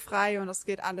man so frei und es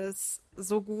geht alles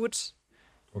so gut.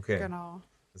 Okay. Genau.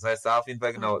 Das heißt, da auf jeden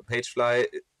Fall, genau, Pagefly.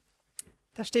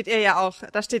 Da steht ihr ja auch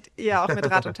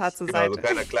mit Rat und Tat zur Genau, Seite. so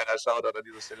kleiner Shoutout an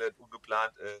dieser Stelle,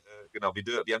 ungeplant. Genau,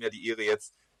 wir haben ja die Ehre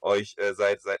jetzt, euch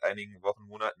seit einigen Wochen,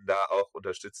 Monaten da auch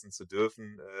unterstützen zu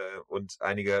dürfen und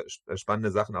einige spannende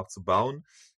Sachen auch zu bauen.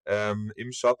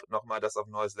 Im Shop nochmal das auf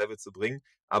ein neues Level zu bringen.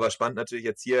 Aber spannend natürlich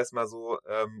jetzt hier erstmal so,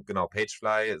 genau,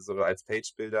 Pagefly, so als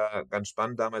Page-Builder, ganz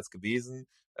spannend damals gewesen.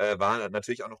 War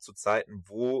natürlich auch noch zu Zeiten,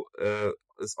 wo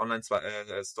es Store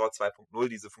 2.0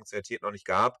 diese Funktionalität noch nicht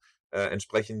gab.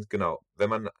 Entsprechend, genau, wenn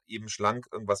man eben schlank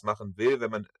irgendwas machen will, wenn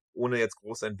man ohne jetzt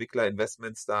große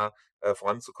Entwicklerinvestments da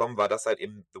voranzukommen, war das halt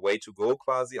eben the way to go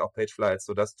quasi, auch Pagefly als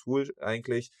so das Tool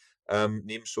eigentlich,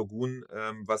 neben Shogun,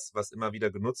 was immer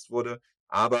wieder genutzt wurde.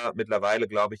 Aber mittlerweile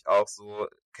glaube ich auch so,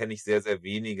 kenne ich sehr, sehr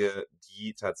wenige,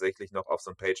 die tatsächlich noch auf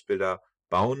so einen Page-Builder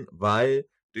bauen, weil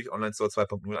durch Online Store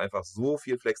 2.0 einfach so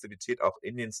viel Flexibilität auch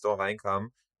in den Store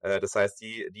reinkam. Das heißt,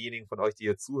 diejenigen von euch, die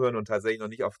hier zuhören und tatsächlich noch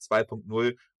nicht auf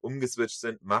 2.0 umgeswitcht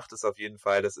sind, macht es auf jeden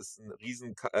Fall. Das ist ein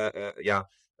riesen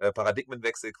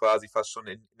Paradigmenwechsel quasi fast schon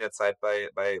in der Zeit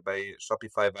bei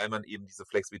Shopify, weil man eben diese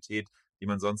Flexibilität, die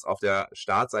man sonst auf der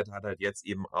Startseite hat, halt jetzt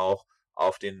eben auch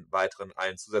auf den weiteren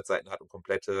allen Zusatzseiten hat und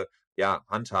komplette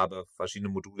Handhabe,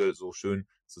 verschiedene Module so schön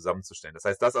zusammenzustellen. Das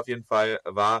heißt, das auf jeden Fall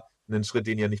war ein Schritt,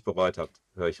 den ihr nicht bereut habt,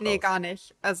 höre ich raus. Nee, gar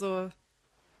nicht. Also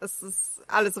es ist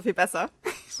alles so viel besser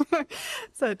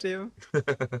seitdem.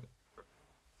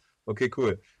 Okay,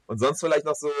 cool. Und sonst vielleicht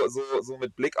noch so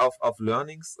mit Blick auf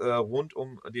Learnings rund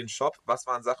um den Shop. Was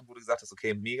waren Sachen, wo du gesagt hast,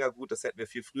 okay, mega gut, das hätten wir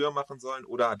viel früher machen sollen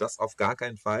oder das auf gar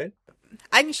keinen Fall?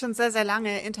 Eigentlich schon sehr, sehr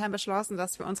lange intern beschlossen,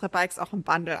 dass wir unsere Bikes auch im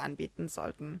Bundle anbieten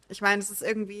sollten. Ich meine, es ist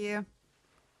irgendwie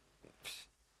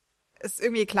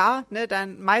klar, ne?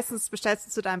 Dann meistens bestellst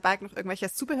du zu deinem Bike noch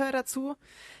irgendwelches Zubehör dazu.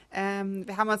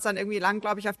 Wir haben uns dann irgendwie lang,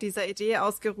 glaube ich, auf dieser Idee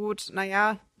ausgeruht,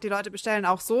 naja, die Leute bestellen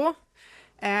auch so.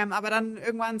 Aber dann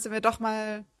irgendwann sind wir doch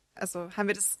mal, also haben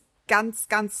wir das ganz,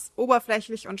 ganz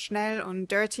oberflächlich und schnell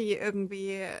und dirty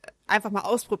irgendwie einfach mal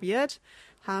ausprobiert.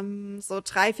 Haben so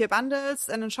 3, 4 Bundles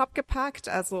in den Shop gepackt,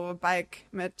 also Bike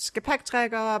mit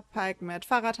Gepäckträger, Bike mit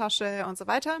Fahrradtasche und so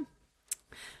weiter,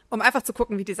 um einfach zu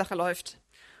gucken, wie die Sache läuft.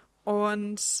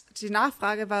 Und die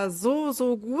Nachfrage war so,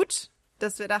 so gut,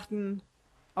 dass wir dachten,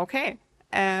 okay,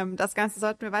 das Ganze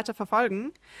sollten wir weiter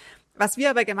verfolgen. Was wir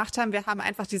aber gemacht haben, wir haben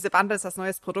einfach diese Bundles als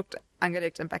neues Produkt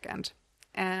angelegt im Backend.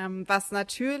 Was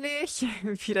natürlich,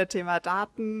 wieder Thema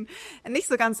Daten, nicht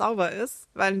so ganz sauber ist,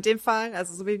 weil in dem Fall,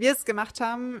 also so wie wir es gemacht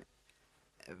haben,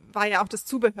 war ja auch das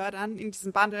Zubehör dann in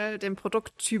diesem Bundle dem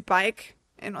Produkttyp Bike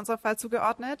in unserem Fall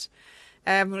zugeordnet.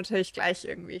 Und natürlich gleich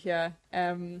irgendwie hier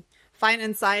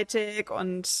finance-seitig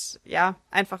und ja,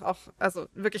 einfach auch, also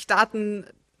wirklich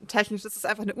datentechnisch ist es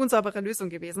einfach eine unsaubere Lösung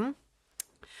gewesen.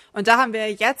 Und da haben wir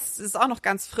jetzt, das ist auch noch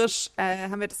ganz frisch,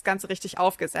 haben wir das Ganze richtig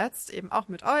aufgesetzt, eben auch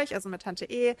mit euch, also mit Tante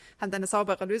E, haben dann eine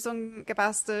saubere Lösung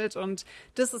gebastelt und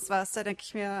das ist was, da denke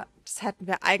ich mir, das hätten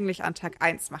wir eigentlich an Tag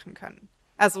 1 machen können.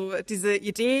 Also diese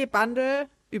Idee, Bundle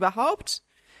überhaupt,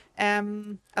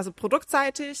 also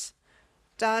produktseitig,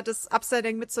 da das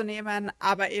Upselling mitzunehmen,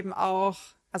 aber eben auch,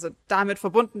 also damit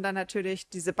verbunden dann natürlich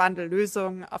diese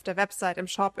Bundle-Lösung auf der Website, im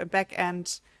Shop, im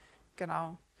Backend,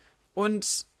 genau.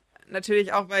 Und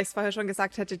natürlich auch, weil ich es vorher schon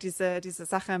gesagt hätte, diese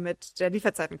Sache mit der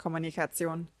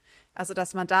Lieferzeitenkommunikation. Also,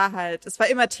 dass man da halt, es war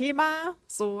immer Thema,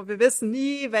 so, wir wissen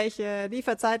nie, welche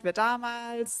Lieferzeit wir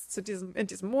damals in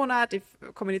diesem Monat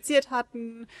kommuniziert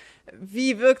hatten.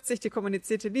 Wie wirkt sich die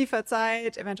kommunizierte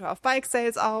Lieferzeit eventuell auf Bike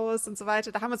Sales aus und so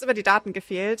weiter. Da haben uns immer die Daten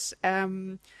gefehlt. Wir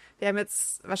haben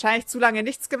jetzt wahrscheinlich zu lange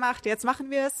nichts gemacht, jetzt machen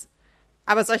wir es.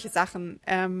 Aber solche Sachen,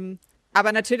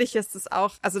 aber natürlich ist es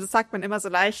auch, also das sagt man immer so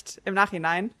leicht im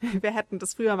Nachhinein. Wir hätten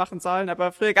das früher machen sollen,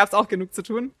 aber früher gab es auch genug zu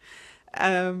tun.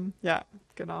 Ja,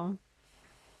 genau.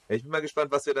 Ja, ich bin mal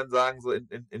gespannt, was wir dann sagen, so in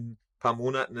ein paar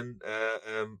Monaten,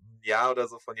 Jahr oder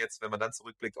so von jetzt, wenn man dann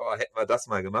zurückblickt, hätten wir das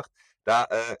mal gemacht.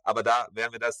 Aber da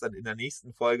werden wir das dann in der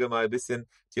nächsten Folge mal ein bisschen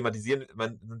thematisieren.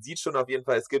 Man sieht schon auf jeden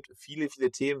Fall, es gibt viele,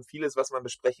 viele Themen, vieles, was man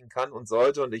besprechen kann und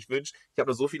sollte. Und ich habe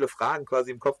noch so viele Fragen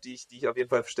quasi im Kopf, die ich auf jeden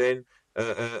Fall stellen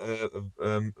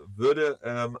würde,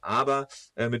 aber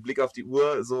mit Blick auf die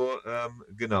Uhr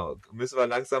genau, müssen wir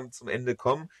langsam zum Ende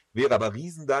kommen. Wäre aber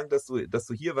Riesendank, dass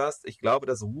du hier warst. Ich glaube,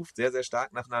 das ruft sehr, sehr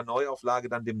stark nach einer Neuauflage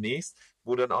dann demnächst,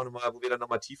 wo wir dann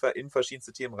nochmal tiefer in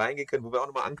verschiedenste Themen reingehen können, wo wir auch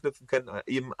nochmal anknüpfen können,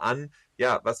 eben an,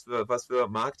 ja, was für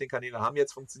Marketingkanäle haben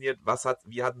jetzt funktioniert,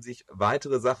 wie hatten sich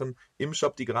weitere Sachen im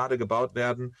Shop, die gerade gebaut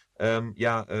werden,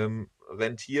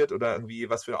 rentiert oder irgendwie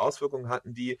was für Auswirkungen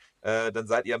hatten die, dann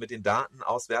seid ihr mit den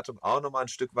Datenauswertungen auch nochmal ein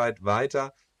Stück weit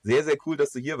weiter. Sehr, sehr cool,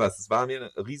 dass du hier warst. Es war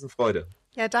mir eine Riesenfreude.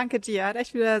 Ja, danke dir. Hat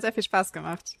echt wieder sehr viel Spaß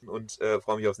gemacht. Und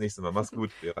freue mich aufs nächste Mal. Mach's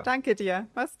gut, Vera. Danke dir.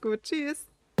 Mach's gut. Tschüss.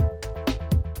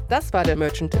 Das war der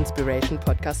Merchant Inspiration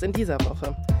Podcast in dieser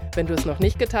Woche. Wenn du es noch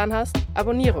nicht getan hast,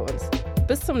 abonniere uns.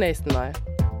 Bis zum nächsten Mal.